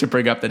awkward to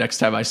bring up the next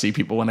time I see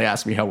people when they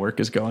ask me how work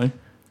is going.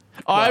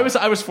 Oh, I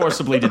was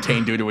forcibly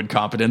detained due to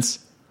incompetence.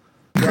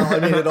 Well, I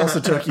mean, it also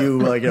took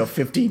you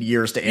 15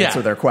 years to answer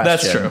Yeah, their question.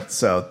 that's true.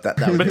 So that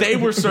was But good. they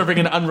were serving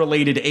an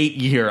unrelated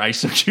 8-year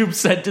ISO cube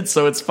sentence,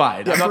 so it's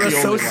fine. I'm not for the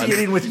only one.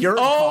 associating with your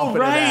Oh, incompetent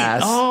right.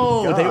 ass.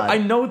 Oh, God. I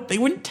know they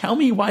wouldn't tell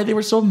me why they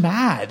were so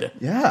mad.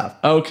 Yeah.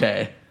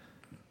 Okay.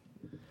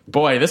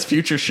 Boy, this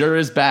future sure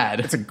is bad.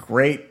 It's a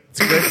great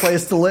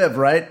place to live,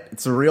 right?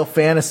 It's a real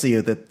fantasy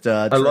that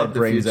I love the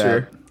brings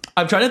future. out.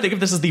 I'm trying to think if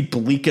this is the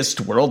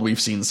bleakest world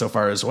we've seen so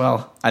far as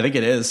well. I think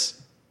it is.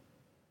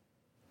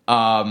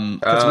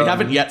 Because we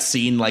haven't yet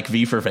seen like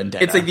V for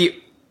Vendetta. It's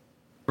like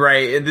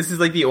right, and this is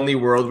like the only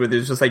world where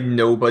there's just like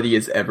nobody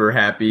is ever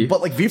happy.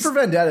 But like V for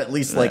Vendetta at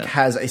least like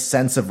has a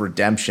sense of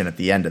redemption at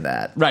the end of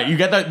that. right. You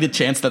get the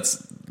chance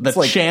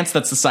chance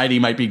that society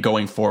might be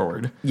going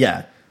forward.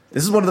 Yeah.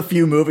 This is one of the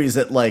few movies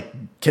that like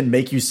can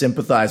make you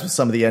sympathize with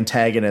some of the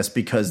antagonists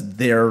because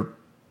their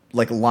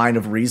like line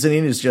of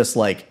reasoning is just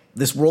like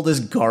this world is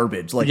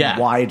garbage. Like Yeah.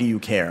 why do you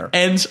care?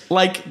 And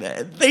like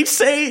they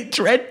say,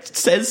 Dredd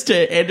says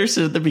to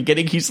Anderson at the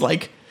beginning, he's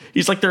like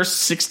there's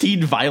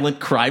 16 violent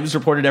crimes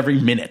reported every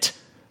minute.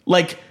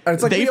 Like, And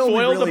it's like they we only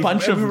foiled really- a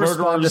bunch of we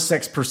respond to murderers.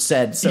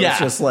 6%. So Yeah. it's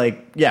just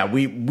like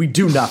we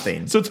do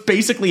nothing. So it's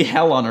basically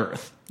hell on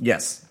earth.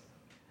 Yes.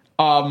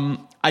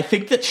 I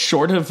think that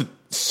short of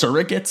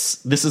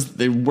Surrogates, this is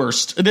the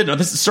worst. No,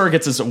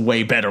 Surrogates is a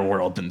way better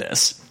world than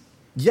this.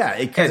 Yeah,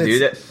 yeah,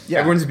 dude. yeah.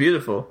 Everyone's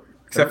beautiful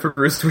except for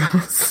Bruce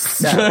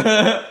Willis.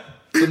 Yeah.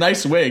 It's a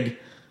nice wig.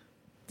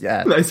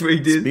 Yeah. Nice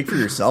wig, dude. Speak for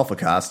yourself,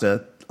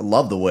 Acosta. I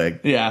love the wig.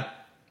 Yeah.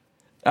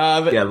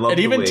 love and the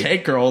even wig.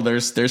 Tank Girl,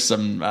 there's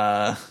some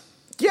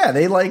Yeah,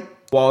 they like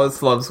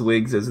Wallace loves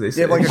wigs, as they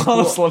say. have like a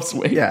Wallace cool, loves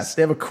wigs. yeah,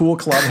 they have a cool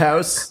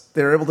clubhouse.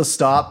 They're able to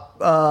stop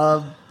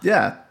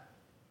Yeah,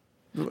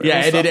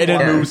 and it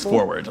Yeah. moves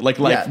forward. Like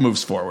life Yeah.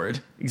 moves forward.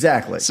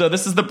 exactly. So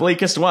this is the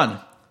bleakest one.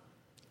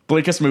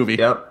 Bleakest movie.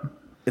 Yep.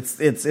 It's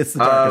the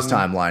darkest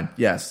timeline.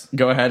 Yes.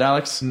 Go ahead,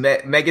 Alex.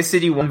 Mega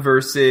City 1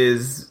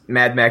 versus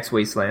Mad Max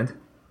Wasteland.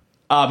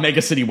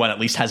 Mega City 1 at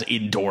least has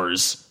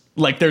indoors.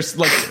 Like there's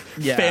like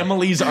Yeah.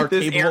 families are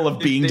There's capable air of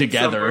being conditioning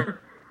together.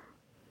 somewhere.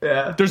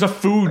 Yeah. There's a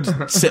food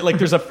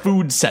there's a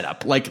food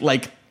setup. Like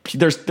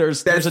there's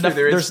That's enough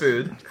true, there there's is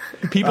food.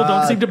 people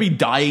don't seem to be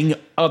dying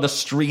on the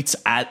streets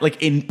at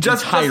like in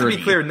Just entirety. to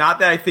be clear, not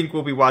that I think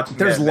we'll be watching.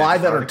 There's Mad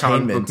Max, live not a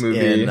comic book entertainment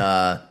movie. in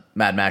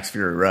Mad Max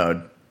Fury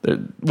Road.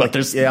 But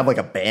there's You have like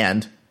a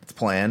band that's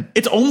playing.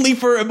 it's only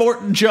for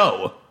Immortan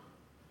Joe.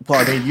 Well,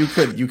 I mean, you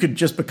could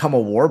just become a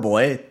war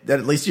boy. Then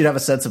at least you'd have a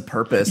sense of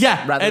purpose.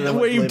 Yeah, rather and than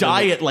where you living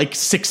die with- at like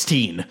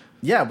 16.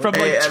 Yeah, From but-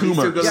 like Hey, at least you'll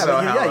tumors. go to yeah,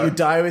 Valhalla. you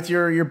die with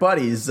your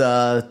buddies.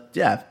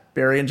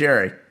 Barry and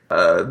Jerry.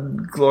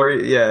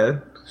 Glory, yeah,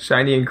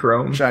 shiny and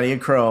chrome. Shiny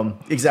and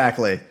chrome.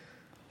 Exactly.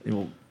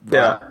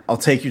 Yeah. I'll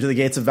take you to the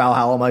gates of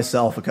Valhalla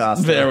myself,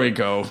 Acosta. There we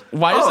go.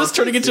 Why is this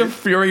turning into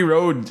Fury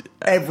Road?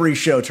 Every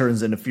show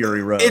turns into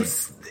Fury Road.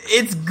 It's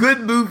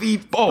good movie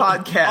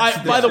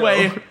podcast. By the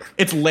way,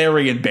 it's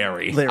Larry and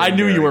Barry. Larry I and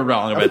knew Barry. you were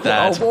wrong about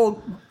that. Oh,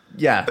 well,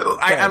 yeah.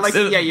 I like.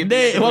 Yeah, you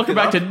Welcome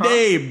back to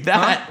Name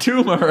That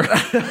Tumor.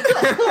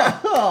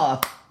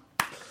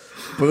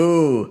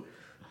 Boo.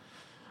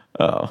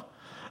 Oh.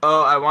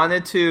 Oh, I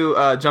wanted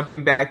to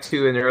jumping back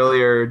to an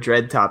earlier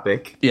Dread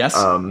topic. Yes.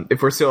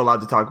 If we're still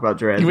allowed to talk about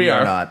Dread, We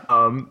are. Not.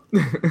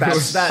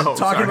 That,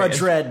 Talking about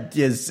Dread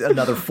is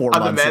another 4 On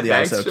the months in Mad the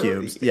Max ISO show?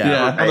 cubes. Yeah,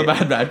 Yeah. on the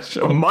Bad Batch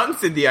show.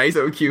 months in the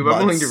ISO cube. I'm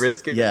willing to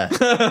risk it. Yeah.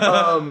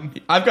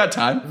 I've got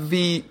time.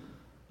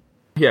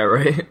 Yeah,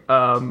 right.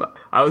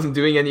 I wasn't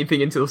doing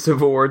anything until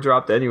Civil War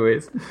dropped,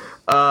 anyways.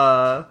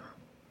 I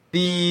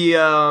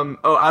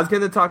was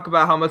gonna talk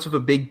about how much of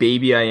a big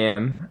baby I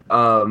am.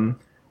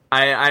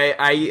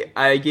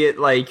 I get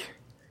like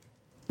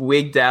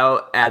wigged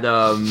out at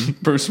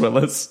Bruce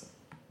Willis.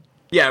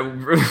 yeah.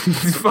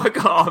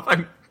 Fuck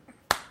off.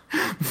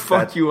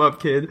 Fuck you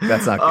up, kid.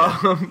 That's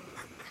not good.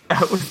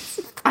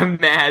 I'm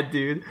mad,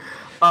 dude.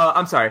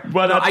 I'm sorry.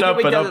 I get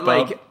wigged out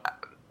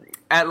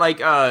at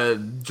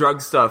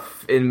drug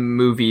stuff in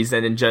movies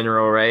and in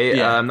general, right?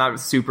 Yeah. I'm not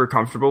super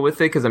comfortable with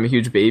it because I'm a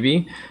huge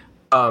baby.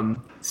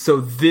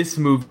 So this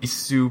movie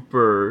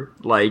super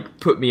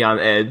put me on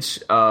edge.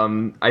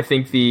 I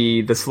think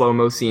the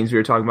slow-mo scenes we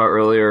were talking about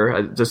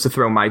earlier, just to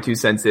throw my 2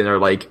 cents in, are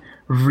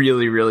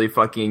really, really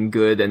fucking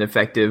good and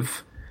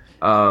effective.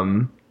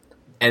 And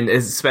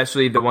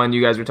especially the one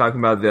you guys were talking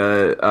about,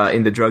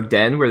 in the drug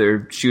den where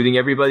they're shooting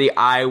everybody.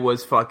 I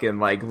was fucking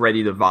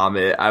ready to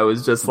vomit. I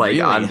was just Really?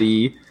 on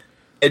the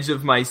edge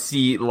of my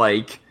seat,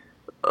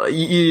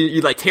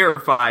 you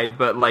terrified,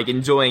 but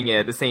enjoying it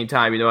at the same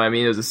time. You know what I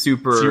mean? It was a So you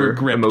were super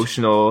gripped.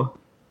 emotional.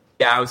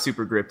 Yeah, I was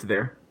super gripped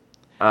there.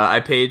 I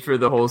paid for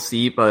the whole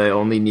seat, but I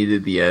only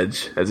needed the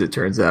edge, as it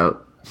turns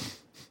out.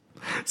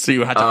 So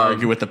you had to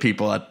argue with the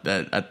people at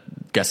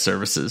guest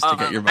services to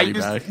get your money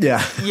back.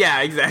 Yeah.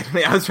 Yeah,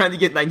 exactly. I was trying to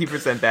get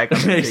 90% back on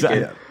the Exactly.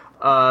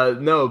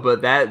 ticket. No,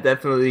 but that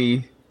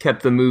definitely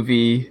kept the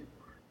movie.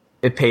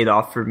 It paid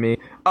off for me.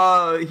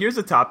 Here's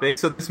a topic.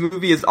 So this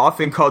movie is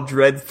often called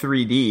Dread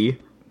 3D.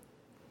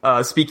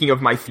 Speaking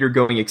of my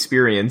theater-going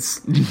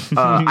experience,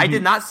 I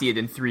did not see it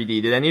in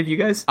 3D. Did any of you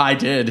guys? I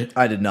did.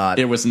 I did not.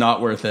 It was not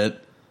worth it.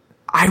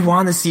 I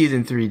want to see it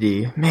in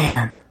 3D.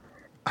 Man.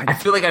 I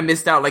feel like I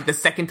missed out. The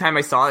second time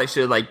I saw it, I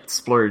should have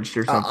splurged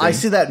or something. I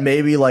see that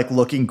maybe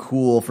looking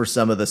cool for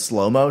some of the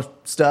slow-mo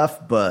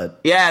stuff, but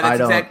Yeah, I that's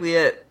don't, exactly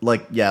it.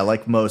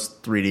 like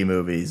most 3D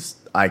movies,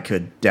 I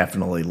could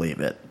definitely leave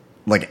it.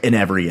 In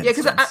every Yeah,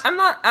 instance. because I'm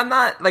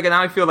not,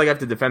 now I feel like I have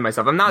to defend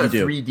myself. I'm not You a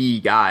do.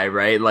 3D guy,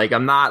 right?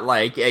 I'm not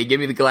hey, give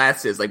me the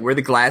glasses. Where are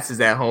the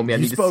glasses at home? I you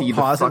need to spoke see the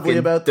positively fucking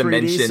about 3D,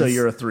 dimensions. so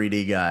you're a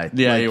 3D guy.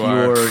 Yeah, you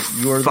are.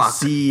 You're the Fuck.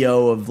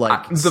 CEO of the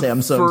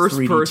Samsung's first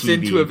 3D person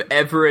TV. to have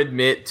ever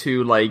admit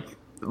to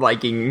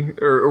liking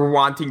or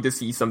wanting to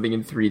see something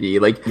in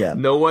 3D. Yeah.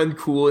 No one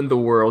cool in the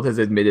world has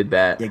admitted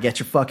that. Yeah, get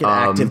your fucking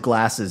active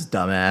glasses,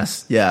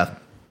 dumbass. Yeah.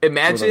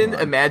 Imagine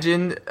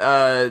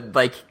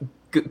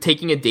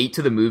taking a date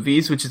to the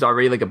movies, which is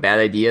already a bad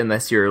idea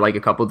unless you're a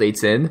couple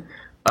dates in.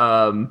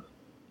 And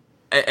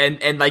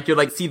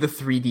you're see the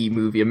 3D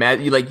movie.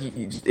 Imagine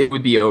it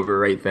would be over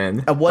right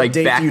then. At what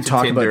date back do you to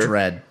talk about Tinder.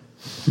 Dread?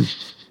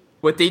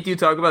 What date do you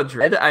talk about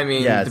Dread? I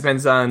mean, Yeah, it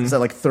depends on Is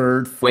that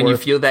third, fourth? when you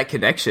feel that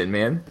connection,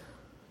 man.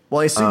 Well,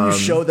 I assume you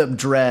show them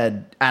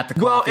Dread at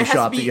the Well, coffee it has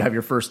shop to that be- you have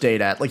your first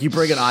date at. You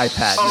bring an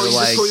iPad. Oh, you're you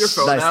just pull your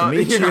phone nice out. to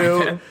meet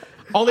you.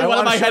 Only I one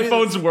of wanna my show you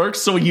headphones works,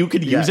 so you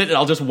can use Yeah. it, and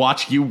I'll just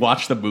watch you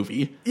watch the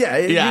movie. Yeah,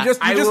 Yeah. you just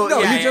I will-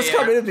 yeah, you just yeah,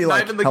 come in and be not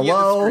like, even looking at the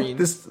 "Hello,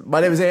 screen.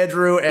 my name is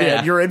Andrew, and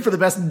Yeah. you're in for the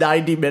best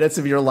 90 minutes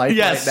of your life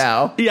Yes. right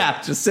now."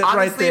 Yeah. just sit Honestly,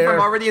 right if there. I'm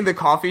already in the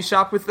coffee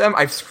shop with them,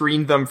 I've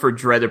screened them for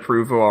Dread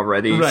approval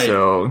already. Right.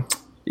 So,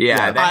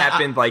 yeah, that I-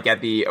 happened at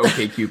the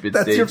OkCupid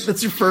stage.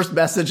 that's your first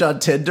message on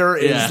Tinder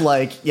is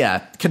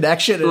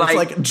connection,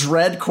 and it's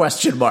Dread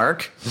question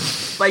mark.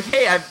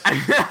 Hey,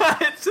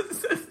 it's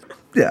just,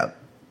 Yeah.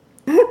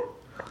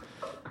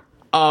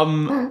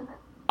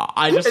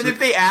 I just and if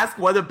they ask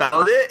what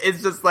about it,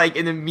 it's just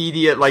an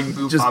immediate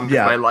move Just on with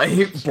my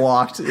life.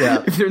 blocked.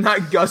 Yeah. If they're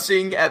not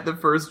gushing at the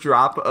first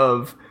drop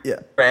of Yeah.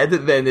 Dread,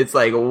 then it's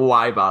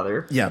why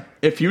bother? Yeah.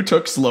 if you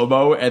took slow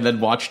mo and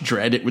then watched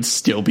Dread, it would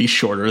still be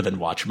shorter than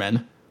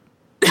Watchmen.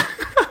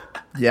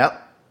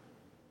 Yep.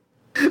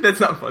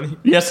 That's not funny.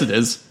 Yes, it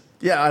is.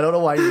 Yeah, I don't know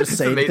why you're just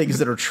saying amazing. things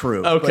that are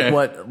true. Okay.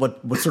 What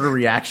sort of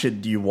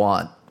reaction do you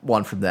want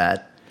from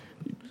that?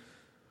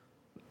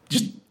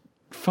 Just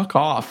fuck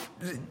off.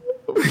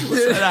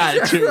 What's that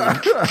attitude?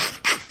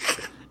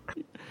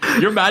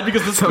 You're mad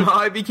because this Somehow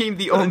I became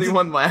the only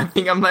one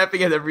laughing. I'm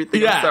laughing at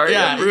everything. yeah, I'm sorry.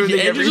 yeah. I'm ruining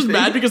Andrew's just everything.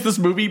 mad because this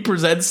movie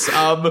presents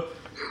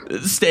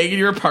staying in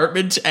your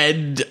apartment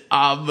and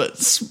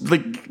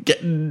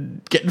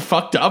getting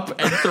fucked up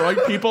and throwing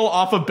people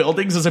off of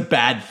buildings is a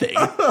bad thing.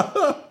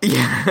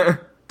 Yeah.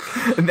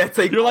 And that's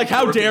like You're like,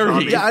 how dare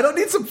he? Yeah, I don't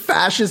need some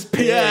fascist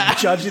pig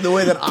judging the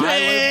way that I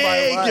live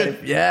my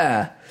life.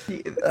 Yeah.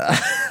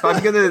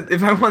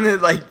 If I want to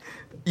like,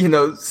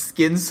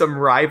 skin some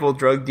rival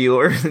drug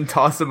dealers and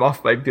toss them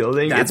off my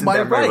building, That's isn't my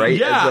that my right.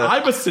 Yeah,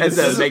 I'm a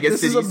citizen. As a mega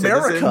This city is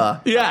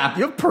America. citizen? Yeah.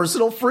 You have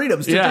personal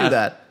freedoms to do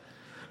that.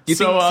 Do you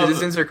So, think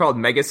citizens are called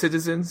mega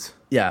citizens?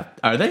 Yeah.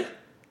 Are they?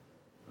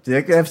 Do you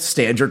think they have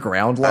stand your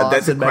ground laws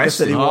that's a in Mega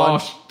City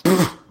question.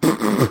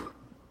 1?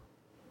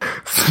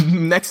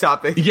 Next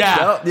topic. Yeah.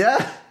 Oh,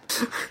 yeah.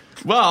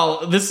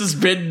 Well, this has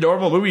been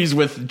Normal Movies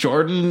with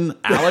Jordan,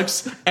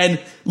 Alex, and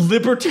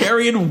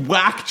libertarian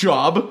whack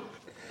job.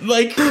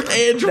 Like,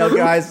 Andrew. Now,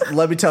 guys,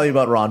 let me tell you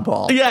about Ron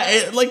Paul.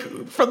 Yeah,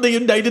 like, from the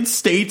United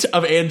States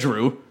of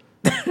Andrew.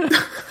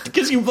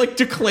 Because you, like,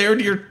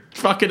 declared your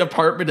fucking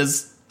apartment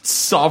as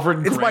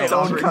sovereign It's my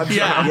ground. own country.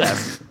 Yeah.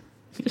 Yes.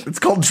 It's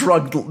called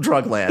drug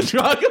land.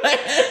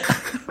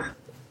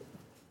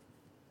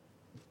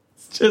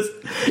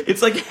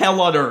 It's like hell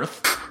on earth.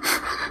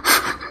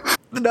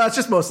 No, it's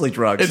just mostly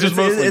drugs. It's just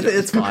mostly drugs.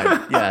 It's fine.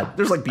 Yeah,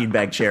 there's like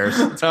beanbag chairs.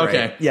 It's great.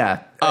 Okay.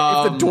 Yeah.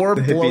 If the door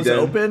blows den.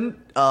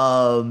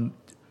 open,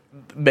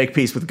 make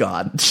peace with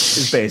God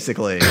is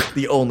basically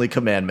the only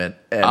commandment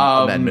and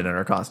amendment in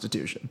our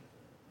Constitution.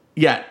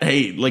 Yeah,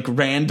 hey, like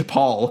Rand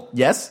Paul.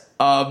 Yes?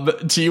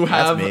 Do you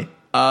have me.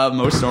 a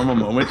most normal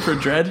moment for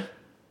Dredd?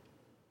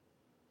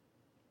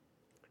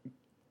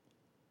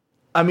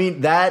 I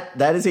mean, that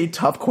is a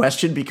tough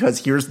question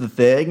because here's the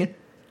thing.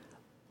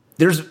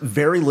 There's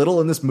very little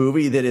in this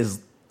movie that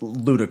is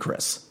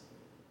ludicrous.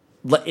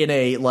 In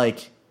a,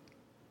 like,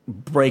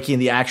 breaking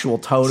the actual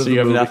tone of So the you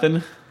have movie.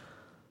 nothing?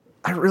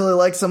 I really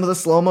like some of the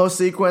slow-mo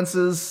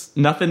sequences.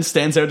 Nothing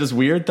stands out as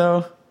weird,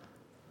 though?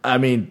 I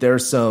mean,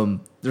 there's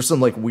some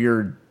like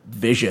weird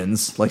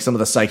visions, like some of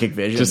the psychic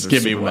visions. Just are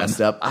give me super one.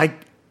 messed up.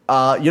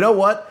 You know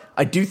what?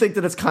 I do think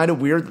that it's kind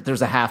of weird that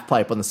there's a half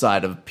pipe on the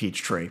side of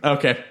Peachtree.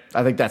 Okay.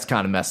 I think that's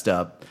kind of messed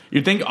up.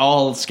 You'd think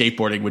all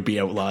skateboarding would be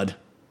outlawed.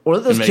 Or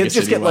that those Mega kids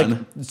just City get like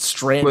one.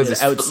 stranded Was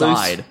this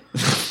outside.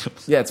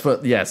 Yeah,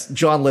 yes.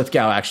 John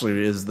Lithgow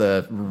actually is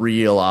the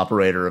real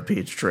operator of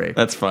Peachtree.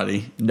 That's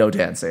funny. No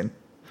dancing,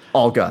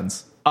 all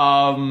guns.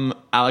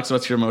 Alex,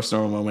 what's your most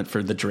normal moment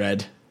for the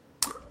Dredd?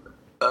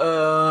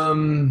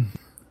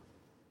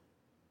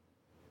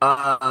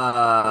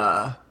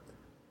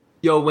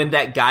 When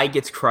that guy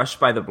gets crushed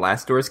by the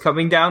blast doors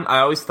coming down, I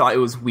always thought it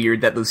was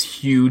weird that those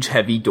huge,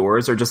 heavy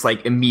doors are just,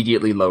 like,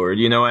 immediately lowered.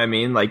 You know what I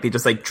mean? Like, they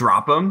just, like,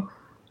 drop them.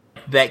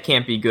 That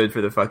can't be good for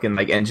the fucking,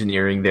 like,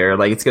 engineering there.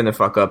 Like, it's gonna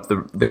fuck up the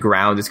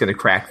ground. It's gonna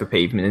crack the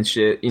pavement and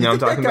shit. You know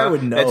what I'm talking that guy about?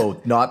 would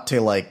know not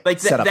to, like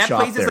set up that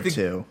shop place is there, like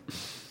too.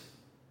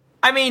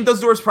 I mean, those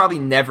doors probably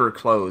never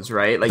close,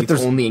 right? Like, it's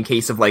there's- only in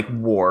case of, like,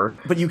 war.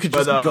 But you could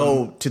just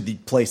go to the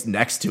place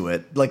next to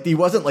it. Like, he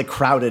wasn't, like,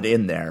 crowded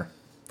in there.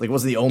 Like, it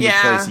wasn't the only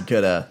place he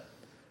could have...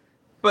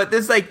 But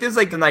there's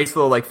the nice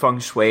little, like, feng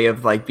shui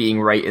of, like,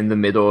 being right in the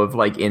middle of,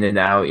 like, in and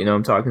out, you know what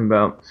I'm talking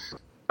about?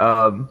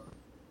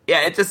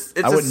 Yeah, it just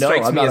I wouldn't know.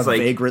 strikes I'm me not as, a like...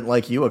 vagrant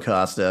like you,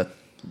 Acosta.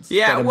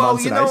 Yeah, Spending well,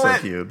 months you in know ISO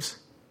what? cubes.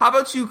 How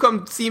about you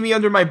come see me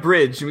under my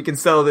bridge and we can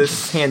settle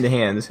this hand to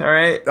hand, all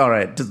right? All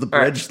right, does the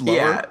bridge lower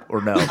yeah.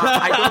 or no?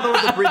 I don't know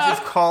what the bridge is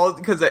called,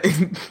 because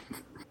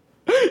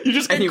You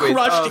just get Anyways,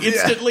 crushed yeah.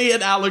 instantly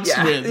and Alex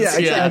wins. Yeah,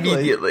 exactly.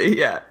 immediately,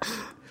 yeah.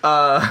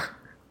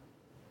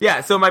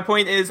 Yeah, so my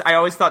point is, I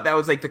always thought that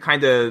was, like, the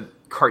kind of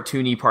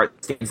cartoony part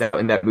that stands out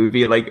in that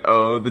movie. Like,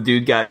 oh, the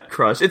dude got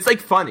crushed. It's,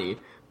 like, funny.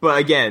 But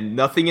again,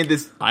 nothing in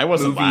this I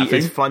wasn't movie laughing.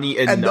 is funny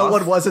enough. And no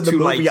one was in the to,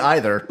 movie like,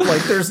 either.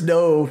 Like, there's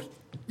no...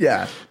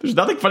 Yeah. There's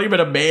nothing funny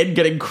about a man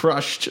getting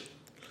crushed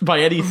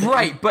by anything.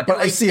 Right, but I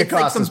like, see it's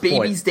like some Acosta's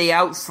Baby's point. Day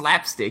Out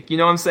slapstick. You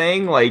know what I'm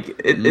saying?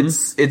 Like,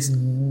 it's It's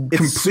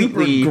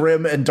completely... super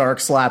grim and dark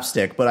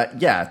slapstick, but I agree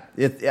Yeah,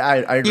 with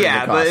but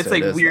Acosta, it's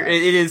like it is weird. that.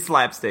 It is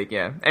slapstick.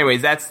 Yeah.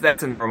 Anyways, that's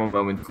a normal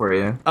moment for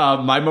you.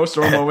 My most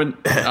normal moment,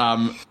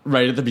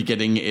 right at the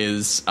beginning,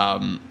 is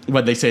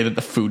when they say that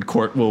the food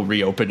court will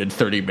reopen in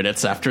 30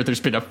 minutes after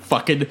there's been a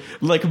fucking,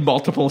 like,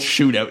 multiple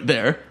shootout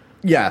there.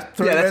 Yeah,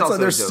 30 Yeah, that's minutes also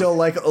and they're a joke. still,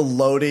 like,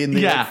 loading the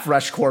Yeah. like,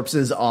 fresh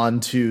corpses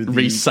onto the...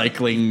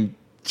 Recycling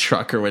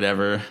truck or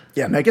whatever.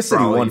 Yeah, Mega City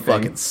Probably 1 thing.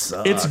 fucking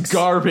sucks. It's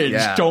garbage.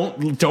 Yeah.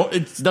 Don't.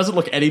 It doesn't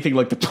look anything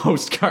like the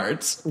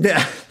postcards.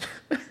 Yeah.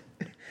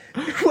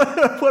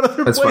 what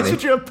other That's place funny.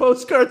 would you have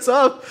postcards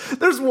of?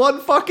 There's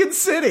one fucking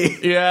city.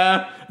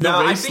 Yeah, the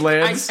No,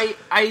 wastelands.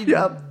 I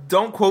Yep.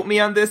 don't quote me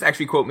on this.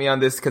 Actually, quote me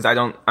on this because I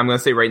don't. I'm gonna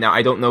say right now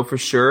I don't know for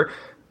sure.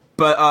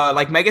 But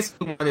like Mega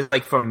City 1 is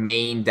like from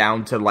Maine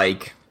down to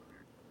like,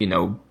 you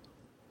know,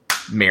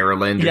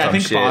 Maryland. Or yeah, I some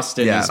think shit.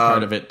 Boston Yeah. is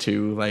part of it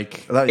too.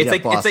 Like,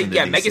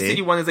 Mega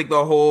City 1 is like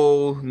the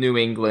whole New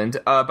England.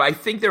 But I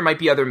think there might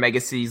be other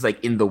mega cities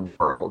like in the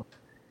world,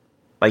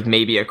 like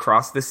maybe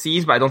across the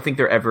seas. But I don't think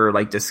they're ever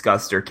like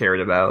discussed or cared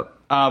about.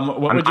 what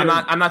would you? I'm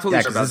not totally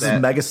Yeah, sure because about this that.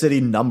 is Mega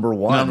City number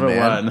 1, Number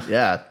man. one.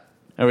 Yeah.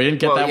 And we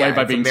didn't get Well, that yeah, way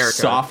by it's being America.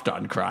 soft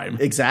on crime.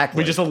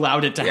 Exactly. We just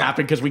allowed it to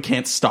happen because we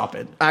can't stop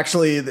it.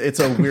 Actually, it's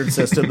a weird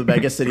system. The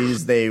mega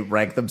cities, they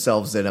rank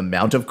themselves in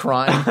amount of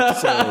crime.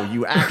 So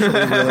you actually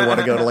really want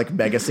to go to like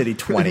Mega City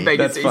 20.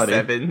 Mega That's City funny.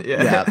 7.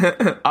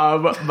 Yeah.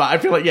 But I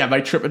feel like,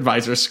 my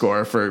TripAdvisor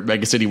score for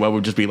Mega City 1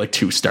 would just be like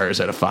 2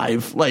 stars out of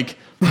 5. Like,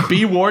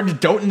 be warned,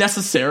 don't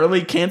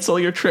necessarily cancel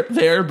your trip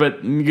there,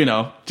 but,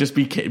 just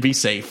be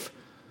safe.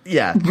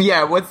 Yeah.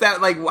 Yeah, what's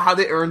that like? How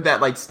they earned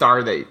that like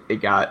star that it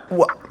got?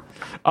 Well,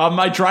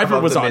 My driver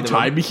Above was the on minimum.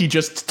 time. He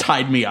just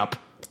tied me up.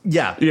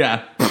 yeah.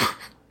 Yeah.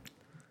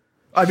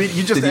 I mean,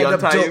 you just Did he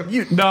end up...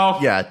 untie No.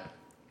 Yeah.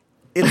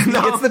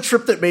 It's the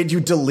trip that made you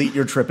delete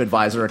your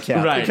TripAdvisor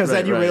account. Right, because then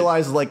right, you right.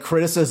 realize, like,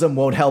 criticism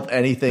won't help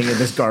anything in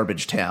this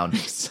garbage town.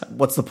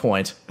 What's the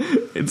point?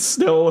 It's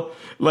still,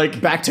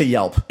 like... Back to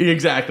Yelp.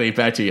 Exactly,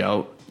 back to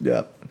Yelp.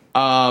 Yeah.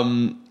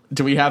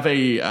 Do we have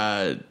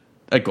a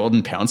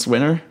Golden Pounce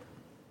winner?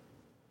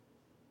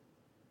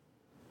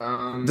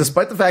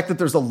 Despite the fact that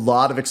there's a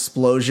lot of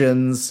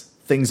explosions,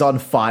 things on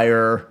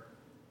fire,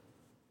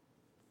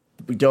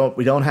 we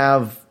don't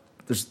have...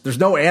 There's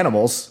no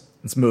animals in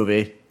this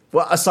movie.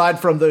 Well, aside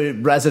from the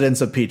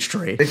residents of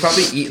Peachtree. They've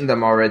probably eaten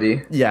them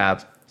already. Yeah.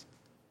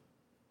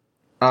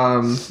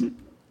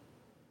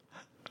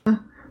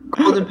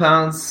 Golden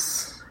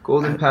Pounds.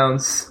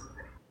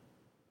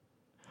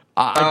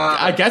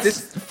 I guess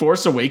this-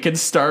 Force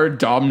Awakens star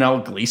Domhnall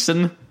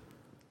Gleeson.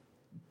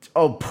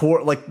 Oh,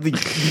 poor... Like, the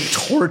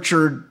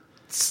tortured...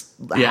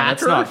 Yeah,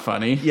 that's hacker? not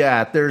funny.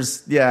 Yeah,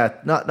 there's... Yeah,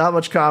 not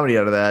much comedy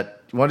out of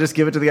that. You want to just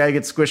give it to the guy who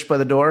gets squished by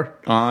the door?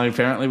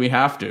 Apparently we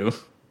have to.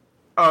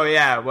 Oh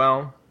yeah,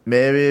 well,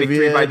 Maybe...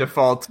 victory by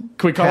default.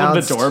 Can we call him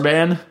the Pounced.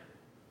 doorman?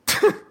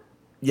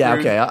 Yeah,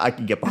 okay, I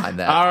can get behind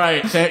that. All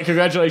right,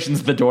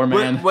 congratulations, the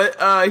doorman. What?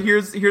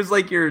 Here's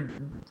like your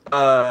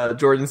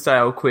Jordan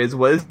style quiz.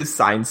 What does the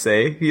sign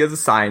say? He has a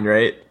sign,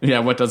 right? Yeah,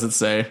 what does it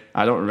say?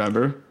 I don't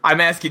remember. I'm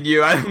asking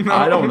you. I don't know.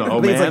 I don't know, I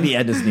think it's like man. the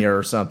end is near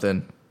or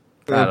something.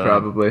 I don't know.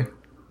 Probably.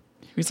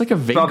 He's like a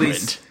Probably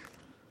vagrant.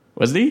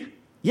 Wasn't he?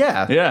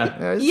 Yeah.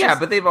 Yeah. it's Yeah, just-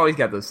 but they've always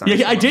got those signs.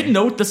 Yeah, I did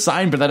note the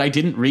sign, but then I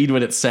didn't read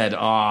what it said. Oh,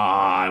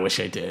 I wish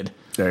I did.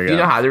 there you Do go. you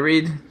know how to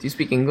read? Do you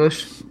speak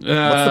English? What's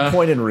the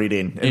point in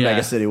reading in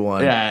Mega City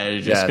 1? Yeah,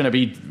 it's just gonna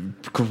be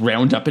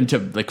ground up into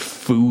like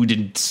food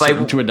and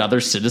served to another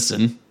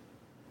citizen.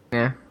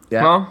 Yeah.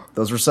 Yeah. Well,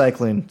 Those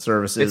recycling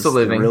services It's a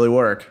living. they really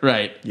work.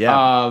 Right.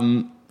 Yeah.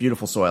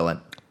 Beautiful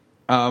Soylent.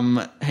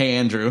 Hey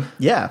Andrew.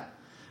 Yeah.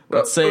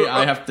 Let's say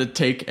I have to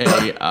take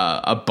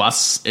a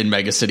bus in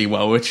Mega City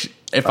 1, which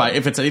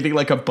if it's anything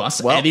like a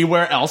bus Well-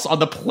 anywhere else on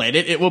the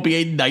planet, it will be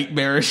a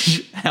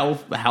nightmarish,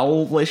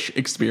 hellish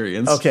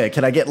experience. Okay,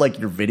 can I get like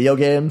your video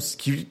games?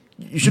 You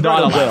should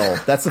Not write a allowed.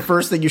 will. That's the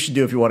first thing you should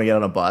do if you want to get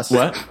on a bus.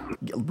 What?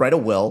 Write a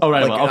will. Oh,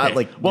 right. Like, Well, not okay.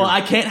 like Well, your-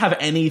 I can't have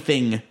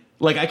anything.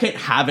 Like, I can't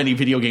have any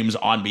video games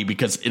on me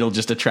because it'll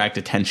just attract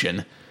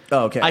attention.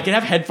 Oh, okay. I can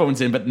have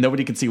headphones in, but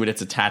nobody can see what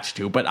it's attached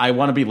to. But I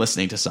want to be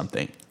listening to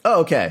something.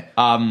 Oh, okay.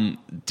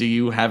 Do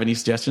you have any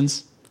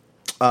suggestions?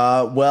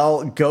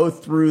 Well, go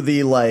through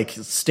the like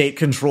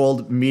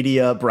state-controlled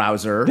media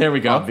browser. There we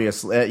go.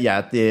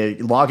 Obviously,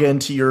 log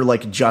into your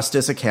like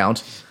Justice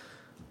account,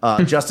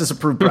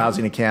 Justice-approved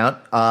browsing account,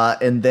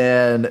 and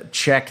then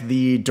check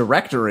the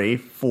directory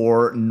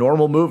for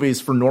normal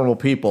movies for normal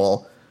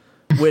people,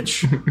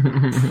 which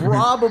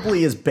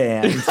probably is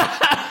banned.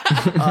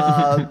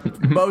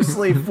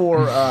 Mostly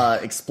for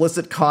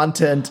explicit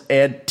content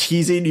and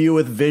teasing you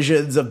with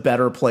visions of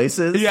better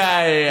places.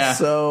 Yeah.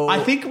 So I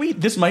think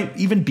this might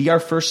even be our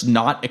first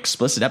not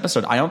explicit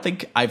episode. I don't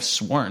think I've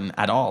sworn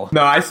at all.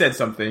 no, I said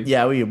something.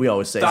 yeah, we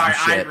always say Sorry,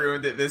 some I shit.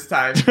 ruined it this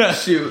time.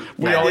 Shoot.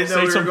 We I always didn't know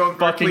say we were some going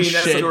for a fucking clean shit.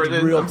 episode,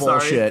 Jordan. Real I'm sorry.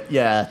 bullshit.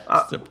 Yeah,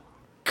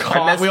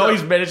 messed We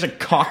always up. manage to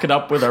cock it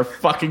up with our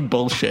fucking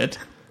bullshit.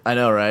 I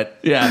know, right?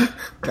 Yeah.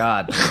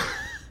 God.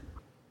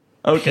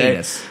 Okay.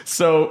 Penis.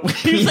 So,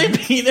 you say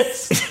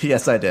penis?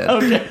 Yes, I did.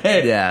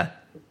 Okay. Yeah.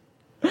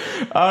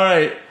 All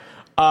right.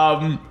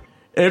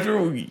 If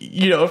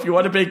you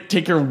want to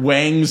take your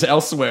wangs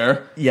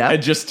elsewhere, Yeah.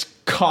 and just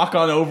cock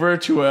on over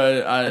to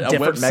a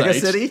Different website. Mega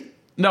City?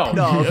 No,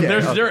 No, okay,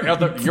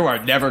 you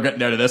are never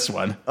getting out of this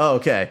one. Oh,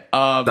 okay.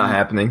 Not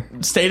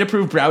happening.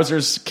 State-approved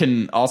browsers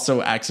can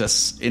also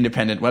access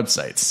independent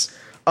websites.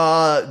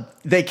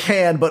 They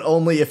can, but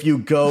only if you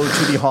go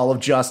to the Hall of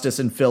Justice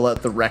and fill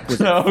out the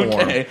requisite form.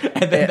 Okay,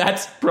 and then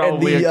that's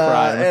probably and a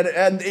crime.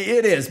 and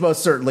it is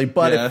most certainly.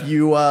 But Yeah. if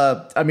you,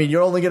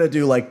 you're only going to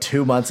do like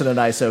 2 months in an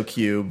ISO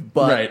cube.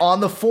 But Right. on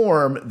the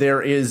form,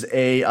 there is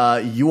a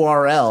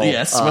URL.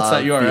 Yes, what's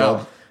that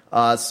URL?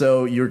 field.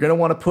 So you're going to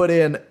want to put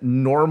in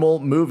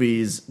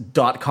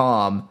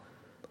normalmovies.com.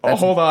 Oh,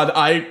 hold on.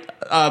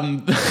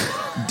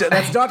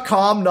 That's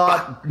 .com,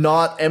 not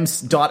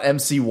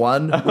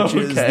 .mc1, which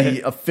is Okay.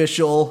 the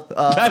official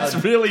That's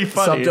really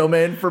funny.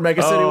 subdomain for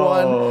Mega City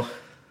 1. Oh,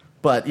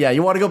 But yeah,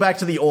 you want to go back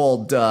to the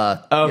old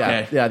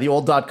Okay. yeah, the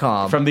old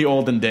 .com. from the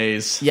olden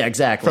days. yeah,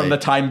 exactly. From the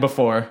time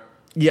before.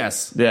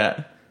 yes.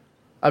 Yeah.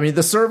 I mean,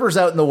 the server's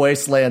out in the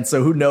wasteland,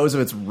 so who knows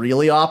if it's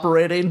really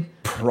operating?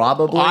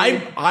 Probably.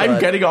 I'm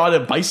getting on a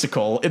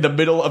bicycle in the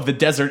middle of the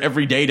desert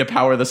every day to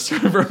power the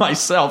server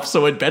myself,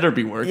 so it better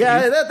be working.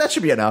 Yeah, that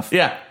should be enough.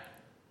 Yeah.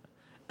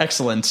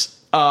 Excellent.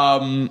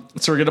 So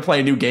we're gonna play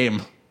a new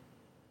game.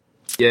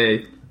 Yay.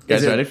 You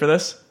guys ready for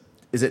this?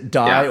 Is it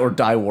Die Yeah. or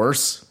Die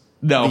Worse?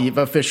 No.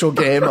 The official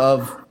game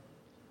of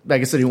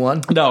Mega City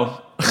 1?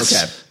 No.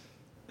 Okay.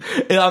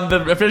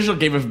 The official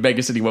game of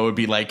Mega City 1 would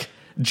be like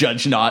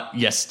Judge Not,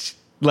 yes,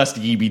 lest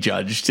ye be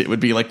judged. It would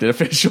be like the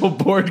official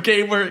board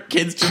game where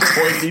kids just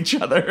point at each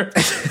other.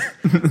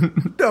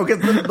 No,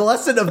 because the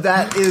lesson of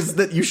that is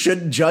that you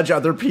shouldn't judge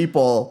other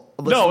people.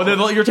 No, then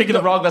you're taking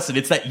the wrong lesson.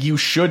 It's that you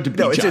should be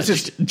No, it's judged.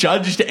 just-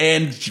 Judged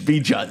and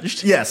be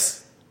judged. Yes.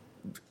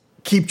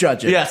 Keep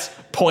judging. Yes,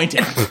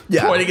 pointing.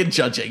 Yeah. Pointing and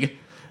judging.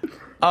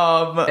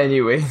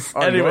 Anyways.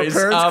 Are Anyways,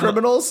 your parents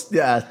criminals?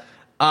 Yeah.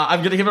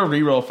 I'm gonna give a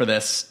reroll for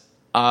this.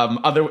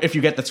 If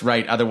you get this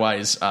right,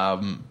 otherwise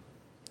you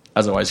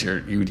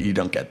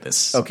don't get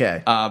this.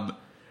 Okay.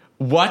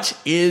 What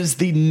is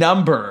the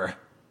number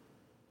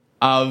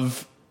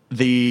of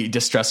the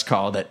distress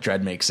call that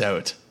Dredd makes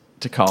out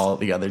to call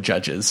the other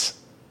judges?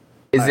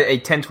 Is it a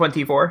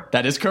 1024?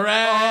 That is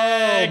correct. Oh,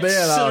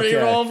 man, okay.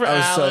 Reroll for I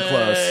was so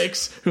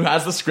Alex, who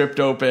has the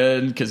script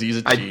open because he's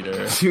a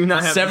cheater. do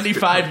not have the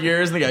 75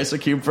 years in the ISO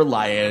cube for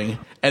lying,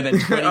 and then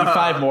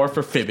 25 more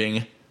for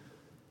fibbing.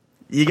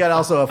 You got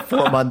also a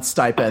 4-month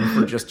stipend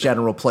for just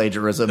general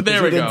plagiarism. 'Cause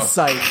There we you didn't go.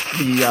 cite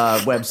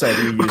the website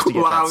you used to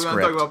get Wow, that we're gonna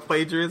script. talk about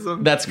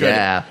plagiarism? That's good.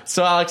 Yeah.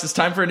 So, Alex, it's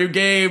time for a new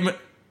game.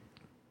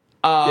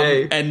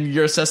 Yay. And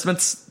your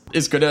assessments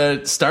is going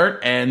to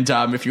start. And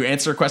if you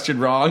answer a question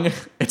wrong,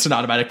 it's an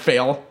automatic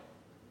fail.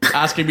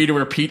 Asking me to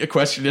repeat a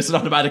question is an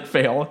automatic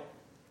fail.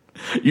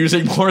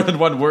 Using more than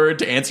one word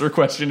to answer a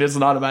question is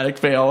an automatic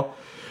fail.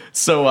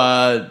 So,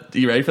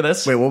 you ready for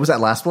this? Wait, what was that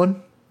last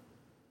one?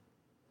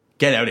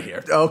 Get out of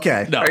here.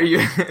 Okay. No. Are you?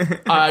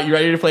 You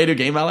ready to play a new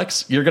game,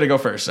 Alex? You're going to go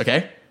first,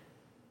 okay?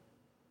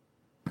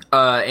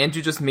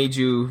 Andrew just made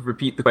you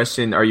repeat the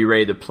question. Are you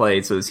ready to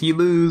play? So does he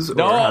lose? Or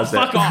No, how's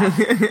fuck that?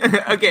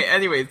 off. Okay.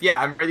 Anyways, yeah,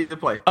 I'm ready to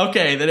play.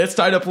 Okay, then it's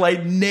time to play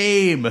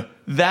Name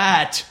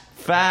That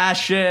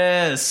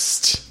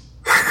Fascist.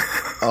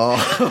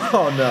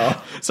 Oh, no.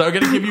 So I'm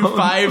going to give you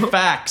 5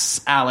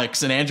 facts,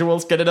 Alex, and Andrew will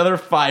get another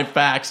 5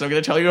 facts. I'm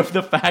going to tell you if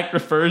the fact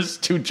refers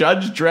to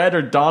Judge Dredd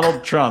or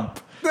Donald Trump.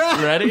 You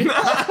ready?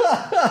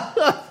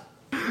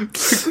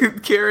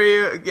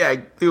 Carrie, yeah,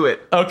 do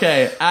it.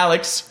 Okay,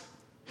 Alex,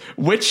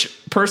 which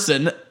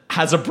person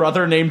has a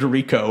brother named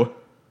Rico?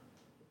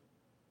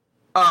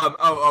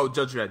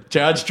 Judge Dredd.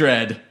 Judge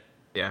Dredd.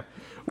 Yeah.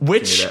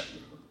 Which that.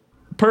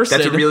 person?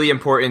 That's a really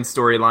important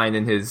storyline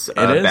in his is?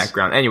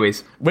 background.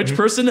 Anyways, Which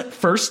person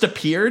first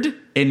appeared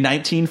in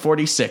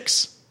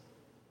 1946?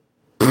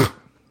 Judge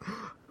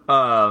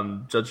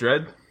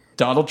Dredd.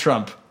 Donald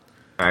Trump.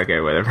 Okay,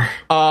 whatever.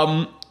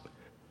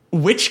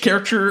 Which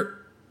character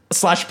 /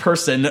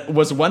 person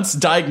was once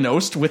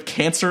diagnosed with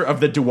cancer of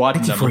the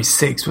duodenum?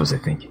 46 was I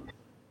think.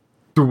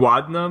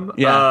 Duodenum.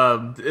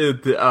 Yeah.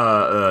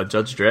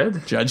 Judge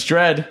Dredd. Judge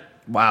Dredd.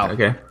 Wow.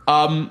 Okay.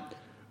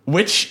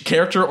 Which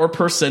character or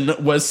person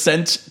was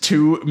sent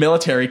to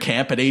military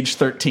camp at age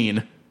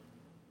 13?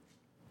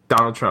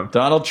 Donald Trump.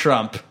 Donald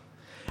Trump.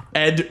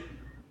 And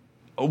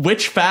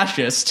which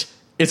fascist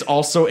is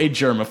also a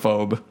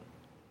germaphobe?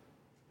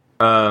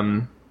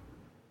 Donald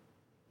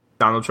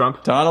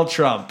Trump. Donald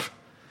Trump.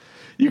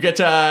 You get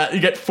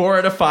 4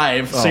 out of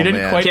 5. So Oh, you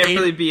didn't man. quite Can't aim-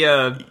 really be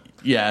a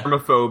Yeah.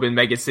 homophobe in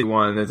Mega City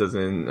 1. That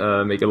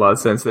doesn't make a lot of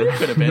sense there.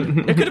 Could have been.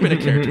 It could have been a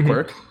character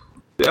quirk.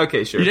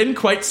 Okay, sure. You didn't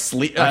quite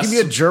sleep. How can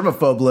you be a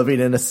germaphobe living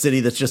in a city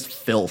that's just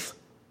filth?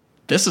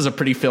 This is a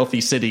pretty filthy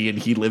city, and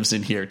he lives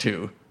in here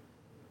too.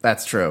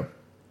 That's true.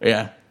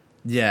 Yeah.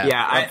 Yeah.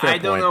 Yeah, fair I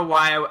don't point. know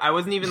why I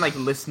wasn't even like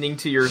listening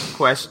to your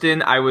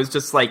question. I was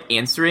just like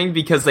answering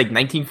because like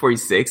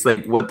 1946,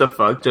 like what the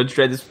fuck? Judge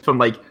Dredd is from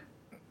like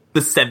the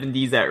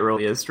 70s at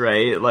earliest,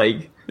 right?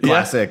 Like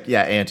Classic,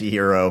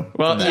 anti-hero.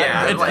 Well, from that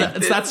yeah, era. like it's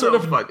there's that sort no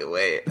of- fucking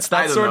way. it's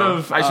that I don't sort know.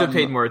 of, I should have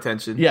paid more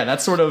attention. Yeah,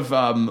 that sort of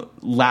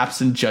lapse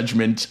in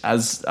judgment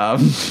as That'll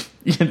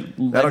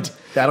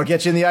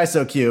get you in the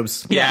ISO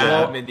cubes. Yeah,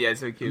 well, I'm in the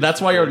ISO cube. that's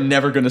why you're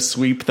never going to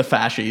sweep the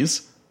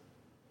fascies.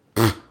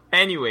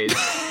 Anyways,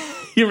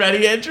 You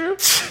ready, Andrew?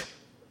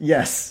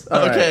 Yes.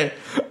 All right.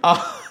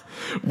 Okay.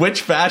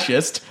 Which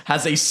fascist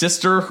has a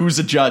sister who's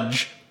a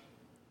judge?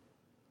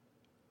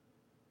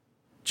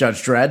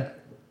 Judge Dredd.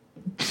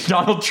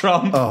 Donald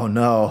Trump. Oh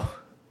no.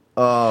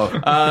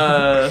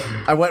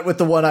 I went with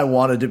the one I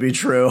wanted to be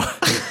true.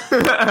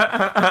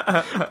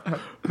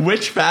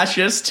 Which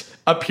fascist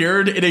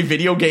appeared in a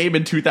video game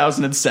in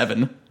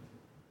 2007?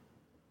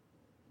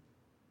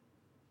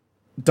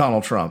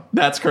 Donald Trump.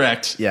 That's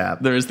correct. Yeah.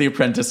 There is the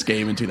Apprentice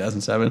game in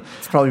 2007.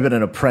 It's probably been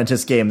an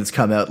Apprentice game that's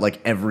come out like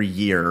every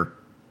year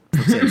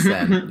since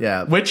then.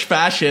 Yeah. Which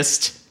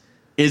fascist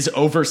is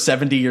over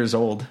 70 years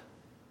old?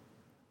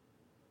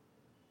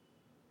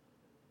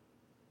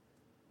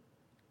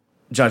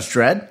 Judge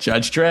Dredd.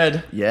 Judge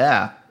Dredd.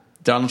 Yeah.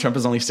 Donald Trump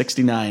is only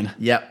 69.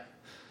 Yep.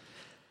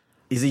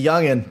 He's a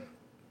youngin'.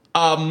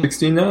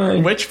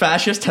 69. Which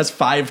fascist has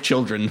 5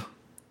 children?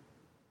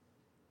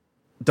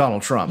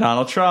 Donald Trump.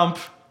 Donald Trump.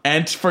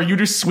 And for you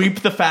to sweep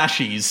the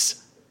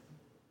fascies,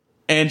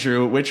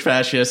 Andrew, which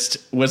fascist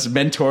was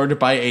mentored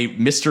by a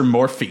Mr.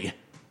 Morphy?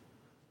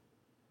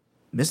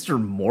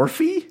 Mr.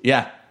 Morphy?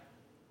 Yeah.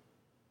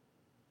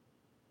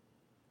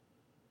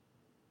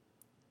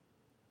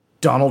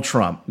 Donald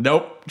Trump.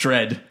 Nope.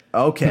 Dredd.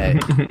 Okay.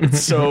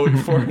 So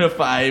 4 to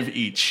 5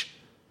 each.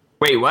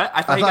 Wait, what?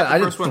 I thought you got the I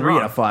did first one 3 out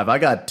wrong. of 5. I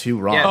got 2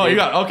 wrong. Yeah. Oh, you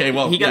got okay.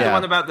 Well, He got the Yeah.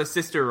 one about the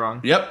sister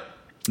wrong. Yep.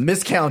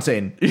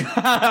 Miscounting.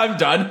 I'm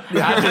done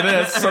after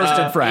this. First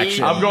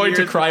infraction. I'm going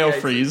to Years cryo ago.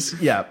 freeze.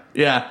 Yeah.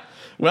 Yeah.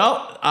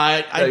 Well,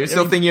 You're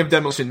still thinking of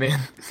Demolition Man.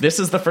 this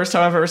is the first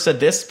time I've ever said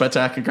this, but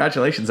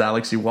congratulations,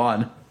 Alex, you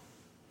won.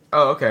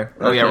 Oh, okay.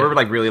 Oh, yeah, Okay. we're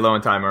like really low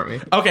in time, aren't we?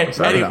 Okay.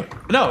 Sorry. Anyway,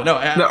 no. No,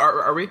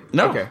 are we?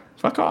 no. Okay.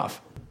 Fuck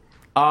off.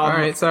 All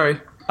right,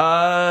 sorry.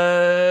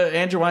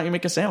 Andrew, why don't you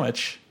make a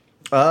sandwich?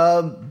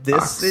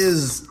 This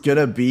is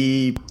gonna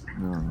be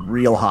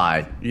real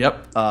high.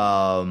 Yep.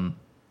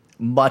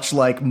 Much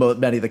like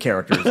many of the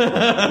characters.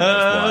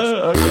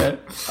 Okay.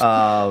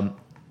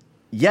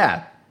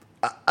 Yeah.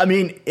 I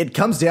mean, it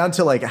comes down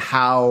to like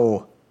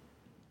how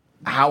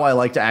I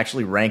like to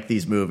actually rank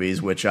these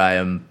movies, which I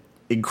am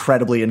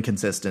incredibly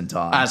inconsistent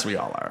on. As we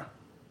all are.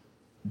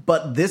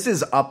 But this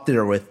is up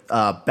there with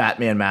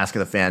Batman Mask of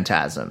the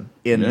Phantasm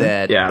in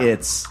that Yeah.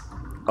 it's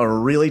a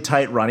really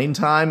tight running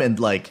time and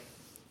like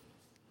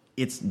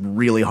it's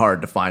really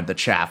hard to find the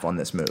chaff on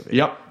this movie.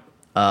 Yep.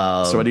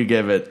 So what do you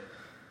give it?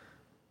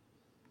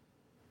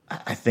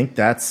 I think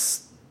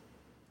this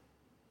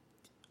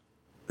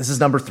is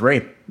number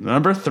 3.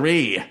 Number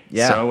 3.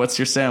 Yeah. So what's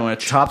your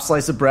sandwich? Top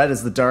slice of bread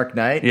is The Dark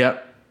Knight.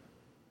 Yep.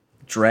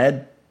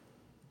 Dread,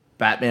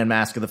 Batman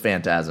Mask of the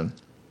Phantasm.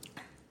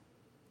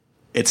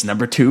 It's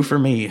number 2 for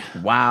me.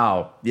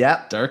 Wow.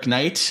 Yep. Dark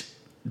Knight,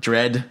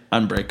 Dread,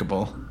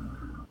 Unbreakable.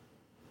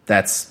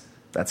 That's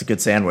a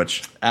good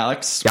sandwich.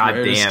 Alex, God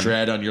where is damn.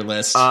 Dread on your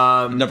list?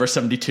 Number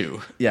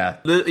 72. Yeah.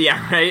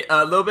 Yeah, right.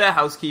 A little bit of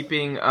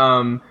housekeeping.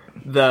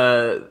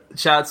 The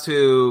shouts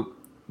to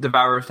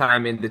Devourer of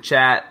Time in the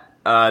chat.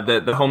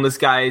 The homeless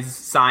guy's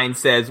sign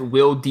says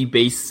 "Will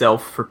debase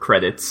self for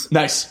credits."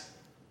 Nice.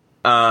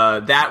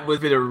 That would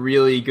have been a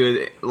really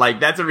good,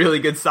 that's a really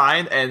good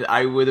sign, and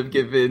I would have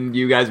given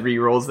you guys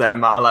rerolls that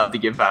I'm not allowed to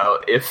give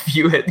out if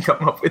you had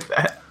come up with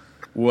that.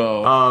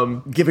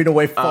 Whoa. Giving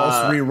away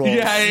false rerolls.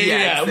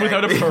 Yeah,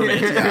 without a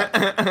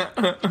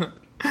permit.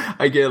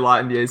 I get a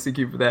lot in the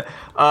ICQ for that.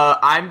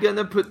 I'm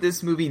gonna put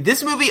this movie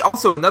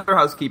also another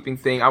housekeeping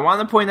thing. I want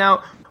to point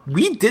out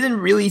we didn't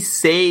really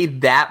say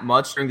that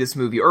much during this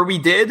movie, or we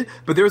did,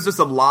 but there was just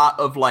a lot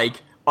of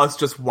us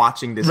just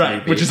watching this Right,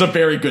 movie, which is a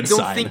very good I don't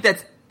sign. think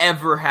that's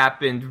ever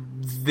happened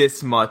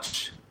this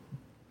much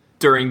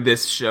during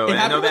this show. It And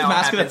I know happened with that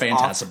Mask of the happens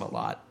Phantasm a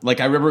lot.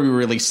 I remember we were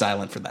really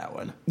silent for that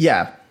one.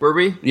 Yeah. Were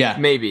we? Yeah.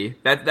 Maybe.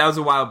 That was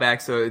a while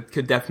back, so it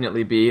could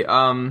definitely be. It's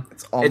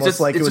almost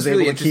like it was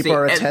able to keep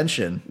our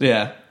attention.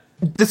 Yeah.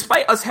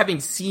 Despite us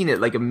having seen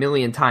it a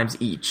million times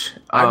each.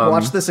 I'd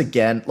watch this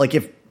again. Like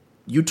if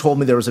you told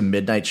me there was a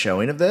midnight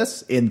showing of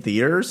this in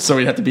theaters, So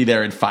we'd have to be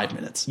there in 5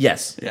 minutes.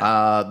 yes,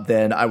 Yeah.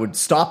 then I would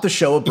stop the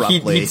show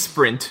abruptly. He'd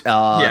sprint.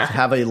 Yeah.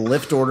 Have a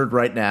lift ordered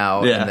right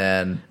now, Yeah. and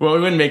then Well, we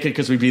wouldn't make it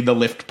because we'd be in the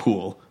lift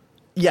pool.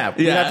 we'd Yeah.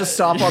 have to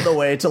stop on the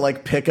way to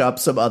pick up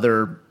some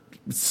other.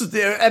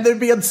 And there'd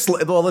be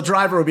the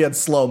driver would be on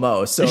slow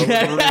mo, so it would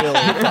really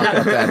fuck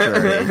up that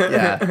journey.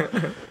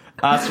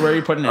 Yeah, So where are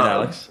you putting it,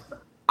 Alex?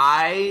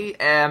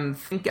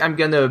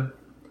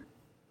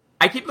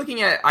 I keep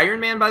looking at Iron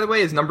Man, by the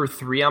way, is number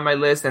 3 on my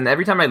list, and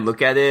every time I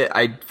look at it,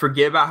 I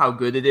forget about how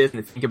good it is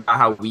and think about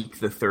how weak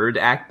the third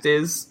act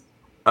is.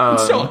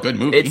 It's still a good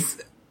movie. It's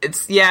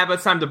but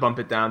it's time to bump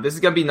it down. This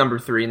is gonna be number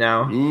 3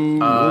 now.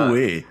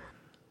 Ooh-wee.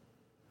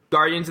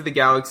 Guardians of the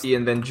Galaxy,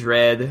 and then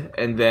Dread,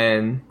 and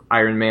then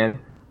Iron Man.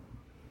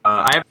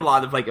 I have a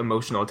lot of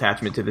emotional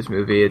attachment to this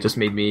movie. It just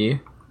made me.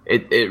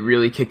 It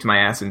really kicked my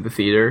ass in the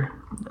theater.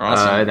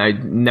 Awesome. And I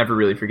never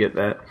really forget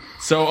that.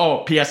 So,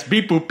 P.S.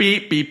 Beep, boop,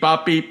 beep, beep,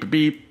 bop, beep,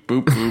 beep,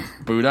 boop, boop,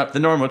 boot up the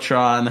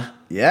Normotron.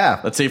 Yeah.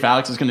 Let's see if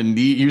Alex is going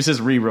to use his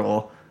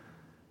reroll.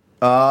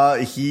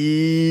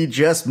 He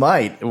just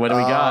might. What do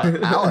we got?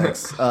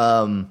 Alex?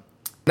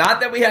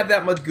 Not that we have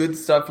that much good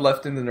stuff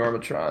left in the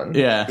Normatron.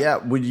 Yeah. Yeah,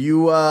 would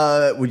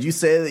you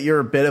say that you're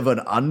a bit of an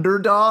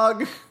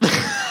underdog?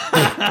 No,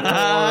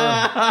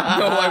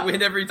 I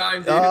win every time,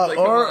 dude. Come on.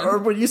 Or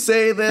would you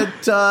say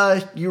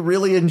that you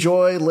really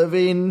enjoy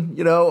living,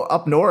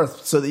 up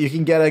north so that you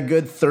can get a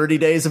good 30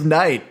 days of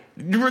night?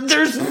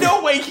 There's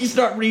no way he's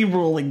not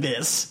rerolling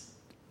this.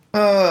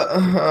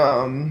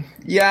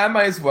 Yeah, I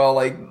might as well.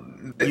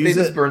 They Use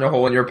just it. burn a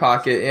hole in your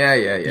pocket. Yeah.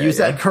 Use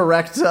that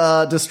correct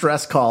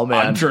distress call,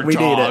 man. Underdog. We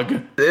need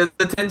it. It's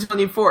the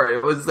 1024.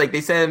 It was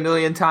they said it a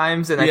million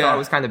times, and I Yeah. thought it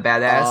was kind of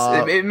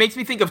badass. It makes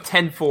me think of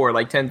 10-4,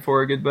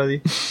 10-4, good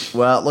buddy.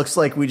 Well, it looks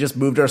like we just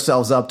moved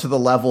ourselves up to the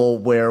level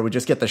where we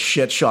just get the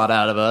shit shot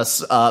out of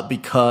us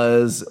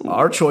because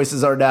our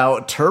choices are now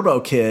Turbo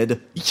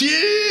Kid.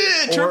 Yeah!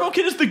 Turbo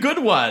Kid is the good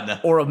one.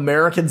 or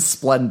American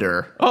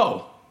Splendor.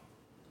 Oh.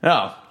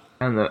 I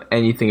don't know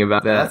anything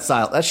about that.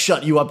 That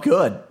shut you up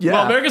good. Yeah.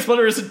 Well, American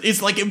Splendor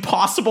is like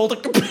impossible to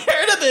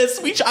compare to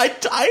this, which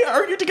I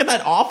argued to get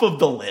that off of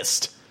the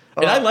list.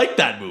 And I like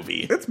that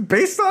movie. It's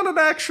based on an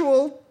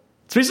actual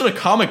It's based on a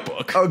comic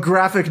book.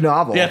 graphic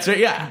novel. Yeah, it's right,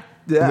 yeah.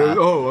 Yeah.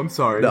 Oh, I'm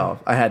sorry. No,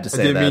 I had to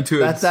say didn't that. mean to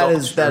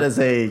that is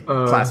a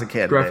classic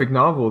candidate. graphic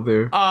novel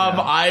there.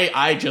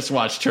 I just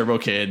watched Turbo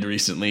Kid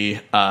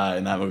recently,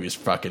 and that movie is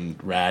fucking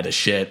rad as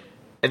shit.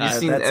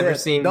 Have you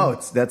That's it.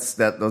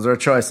 No, those are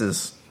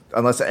choices.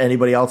 Unless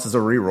anybody else is a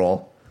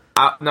reroll.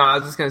 No, I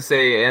was just gonna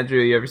say, Andrew,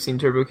 you ever seen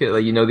Turbo Kid?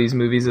 Like, you know these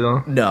movies at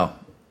all? No.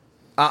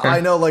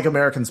 I know, like,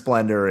 American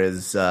Splendor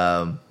is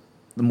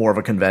more of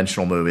a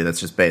conventional movie that's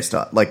just based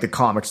on, like, the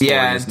comic story.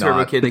 Yeah, is and Turbo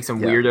not, Kid like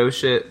some weirdo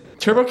shit.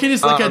 Turbo Kid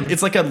is like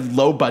it's like a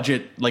low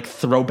budget like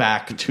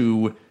throwback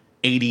to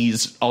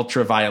 80s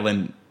ultra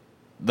violent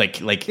like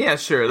Yeah,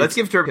 sure. Let's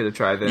give Turbo Kid a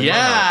try then.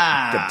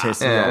 yeah. Good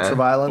taste in Yeah.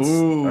 ultraviolence.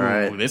 Ooh, All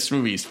right. this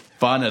movie's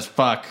fun as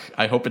fuck.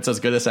 I hope it's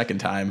as good a second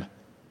time.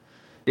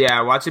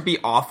 Yeah, watch it be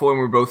awful and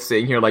we're both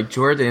sitting here like,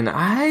 Jordan,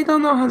 I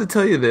don't know how to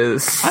tell you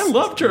this. I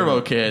love Turbo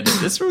Kid.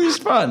 This movie's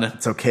fun.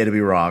 It's okay to be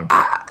wrong.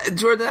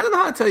 Jordan, I don't know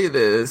how to tell you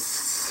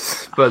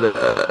this. But,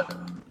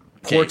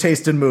 Poor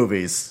taste in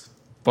movies.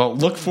 Well,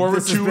 look forward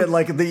This has to been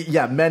like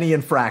many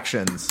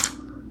infractions.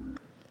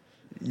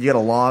 You get a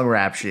long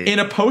rap sheet. in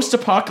a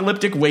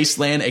post-apocalyptic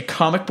wasteland, a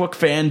comic book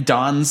fan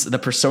dons the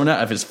persona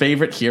of his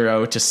favorite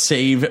hero to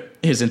save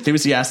his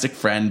enthusiastic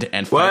friend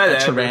and fight a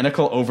Whatever.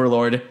 tyrannical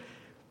overlord.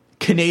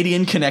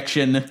 Canadian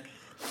connection,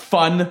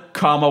 fun,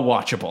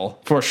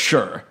 watchable for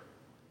sure.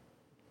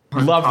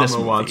 Love this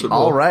movie. watchable.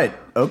 All right.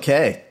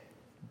 Okay.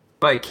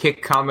 Like,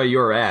 kick comma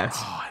your ass.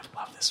 Oh, I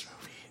love this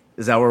movie.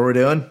 Is that what we're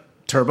doing?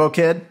 Turbo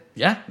Kid?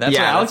 Yeah, that's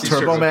Yeah, what Alex. that's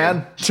Turbo Turbo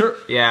Man?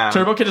 Yeah.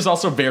 Turbo Kid is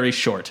also very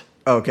short.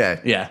 Okay.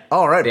 Yeah.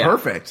 All right. Yeah.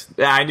 Perfect.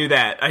 Yeah, I knew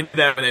that. I knew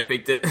that when I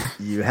picked it.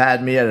 You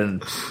had me at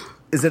an...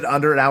 Is it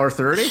under an hour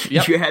 30?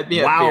 Yep. You had me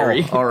at Wow.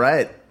 Barry. All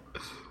right.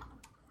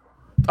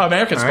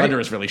 American All right. Splendor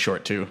is really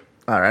short too.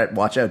 All right.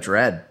 Watch out,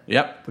 Dread.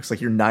 Yep. Looks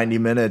like your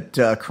 90-minute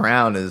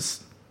crown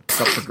is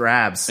up for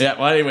grabs. Yeah,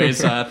 well,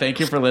 anyways, thank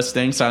you for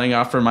listening. Signing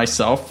off for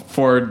myself,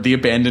 for the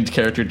abandoned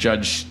character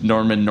Judge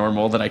Norman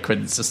Normal that I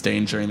couldn't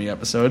sustain during the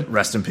episode.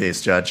 Rest in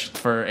peace, Judge.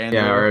 For Andrew,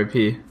 Yeah,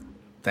 R.I.P.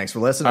 Thanks for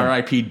listening.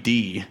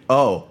 R.I.P.D.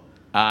 Oh.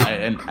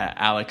 And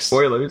Alex.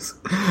 Spoilers.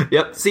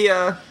 Yep, see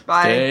ya.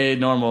 Bye. Stay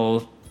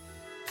normal.